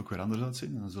de wereld er ook weer anders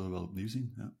uitzien. En dan zullen we wel opnieuw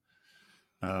zien. Ja.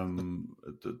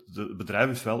 Het bedrijf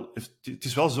heeft wel... Het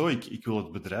is wel zo, ik wil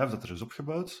het bedrijf dat er is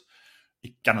opgebouwd,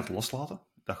 ik kan het loslaten.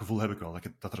 Dat gevoel heb ik wel.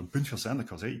 Dat er een punt gaat zijn dat ik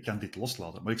ga zeggen, ik kan dit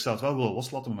loslaten. Maar ik zou het wel willen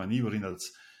loslaten op een manier waarin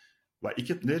dat wat ik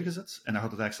heb neergezet, en dan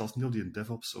gaat het eigenlijk zelfs niet over die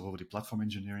DevOps of over die platform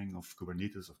engineering of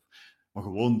Kubernetes, maar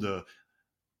gewoon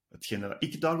hetgene wat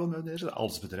ik daar wil mee neerzetten,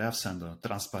 als bedrijf zijn de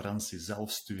transparantie,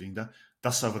 zelfsturing,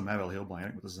 dat zou voor mij wel heel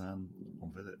belangrijk moeten zijn.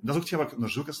 Dat is ook hetgeen wat ik naar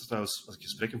zoek als ik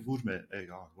gesprekken voer met,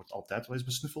 je wordt altijd wel eens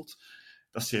besnuffeld.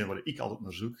 Dat is hetgeen waar ik altijd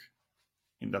naar zoek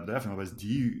in dat bedrijf. Maar wat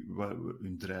is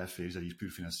hun drijfveer? Is dat hier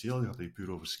puur financieel? Gaat dat hier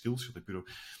puur over skills?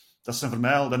 Dat zijn voor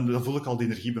mij al, dan voel ik al die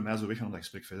energie bij mij zo weg om dat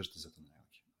gesprek verder te zetten.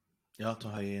 Eigenlijk. Ja,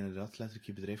 dan ga je inderdaad letterlijk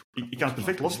je bedrijf... Ik kan het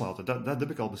perfect loslaten, dat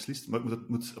heb ik al beslist, maar het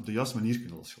moet op de juiste manier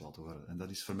kunnen losgelaten worden. En dat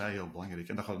is voor mij heel belangrijk.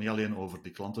 En dat gaat niet alleen over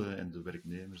de klanten en de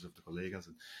werknemers of de collega's.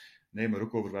 Nee, maar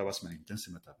ook over wat was mijn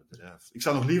intentie met dat bedrijf. Ik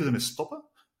zou nog liever ermee stoppen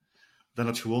dan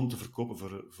het gewoon te verkopen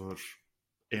voor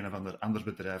een of ander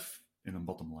bedrijf in een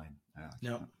bottomline.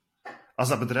 Ja. Als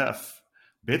dat bedrijf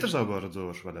beter zou worden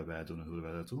door wat wij doen en hoe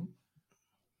wij dat doen,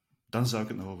 dan zou ik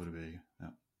het nog overwegen.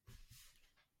 Ja.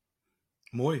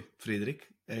 Mooi,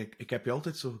 Frederik. Ik heb je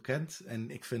altijd zo gekend en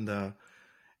ik vind dat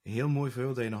heel mooi voor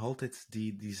jou dat je nog altijd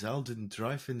diezelfde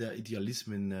drive en dat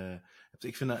idealisme hebt.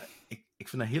 Ik vind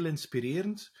dat heel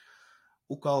inspirerend.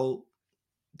 Ook al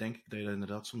denk ik dat je daar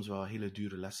inderdaad soms wel hele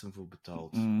dure lessen voor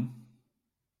betaalt. Mm.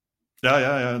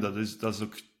 Ja, dat is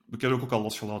ook... Ik heb het ook al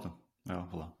losgelaten. Ja,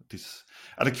 voilà.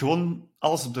 Had ik gewoon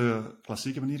alles op de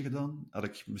klassieke manier gedaan, had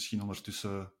ik misschien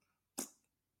ondertussen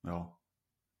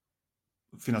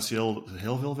financieel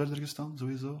heel veel verder gestaan,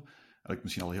 sowieso. Had ik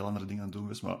misschien al heel andere dingen aan het doen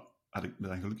geweest, maar had ik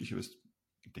dan gelukkig geweest.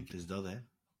 Ik denk... Het is dat, hè.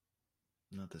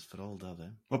 Nou, het is vooral dat, hè.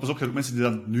 Maar pas op, je hebt ook mensen die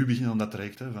dan nu beginnen aan dat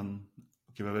traject, hè, van...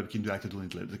 Oké, wat heb ik nu eigenlijk te doen in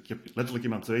het leven? Ik heb letterlijk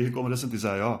iemand tegengekomen recent die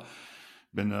zei, ik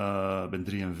ben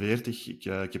 43, ik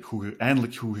heb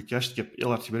eindelijk goed gecashed, ik heb heel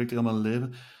hard gewerkt heel mijn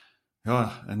leven.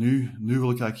 Ja, en nu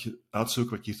wil ik eigenlijk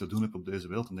uitzoeken wat ik hier te doen heb op deze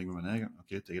wereld. En denk ik bij mijn eigen,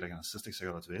 oké, tegen dat je aan 60 ga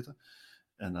je dat weten.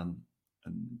 En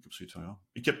ik heb zoiets van,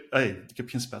 ik heb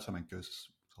geen spijt van mijn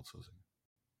keuzes, ik zal het zo zeggen.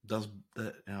 Dat is,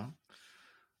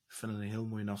 ik vind het een heel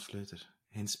mooie afsluiter.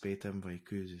 Geen spijt hebben van je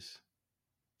keuzes.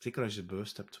 Zeker als je het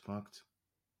bewust hebt gemaakt.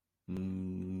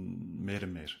 Meer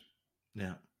en meer.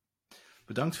 Ja.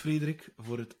 Bedankt, Frederik,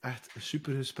 voor het echt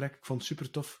super gesprek. Ik vond het super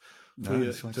tof voor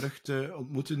je terug te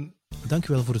ontmoeten.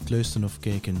 Dankjewel voor het luisteren of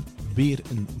kijken.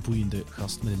 Weer een boeiende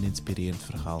gast met een inspirerend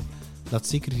verhaal. Laat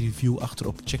zeker een review achter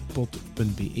op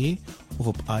checkpot.be of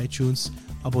op iTunes.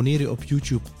 Abonneer je op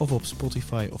YouTube of op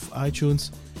Spotify of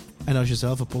iTunes. En als je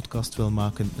zelf een podcast wil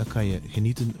maken, dan kan je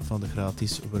genieten van de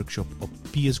gratis workshop op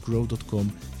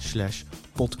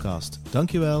psgrow.com/podcast.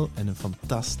 Dankjewel en een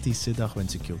fantastische dag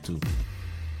wens ik jou toe.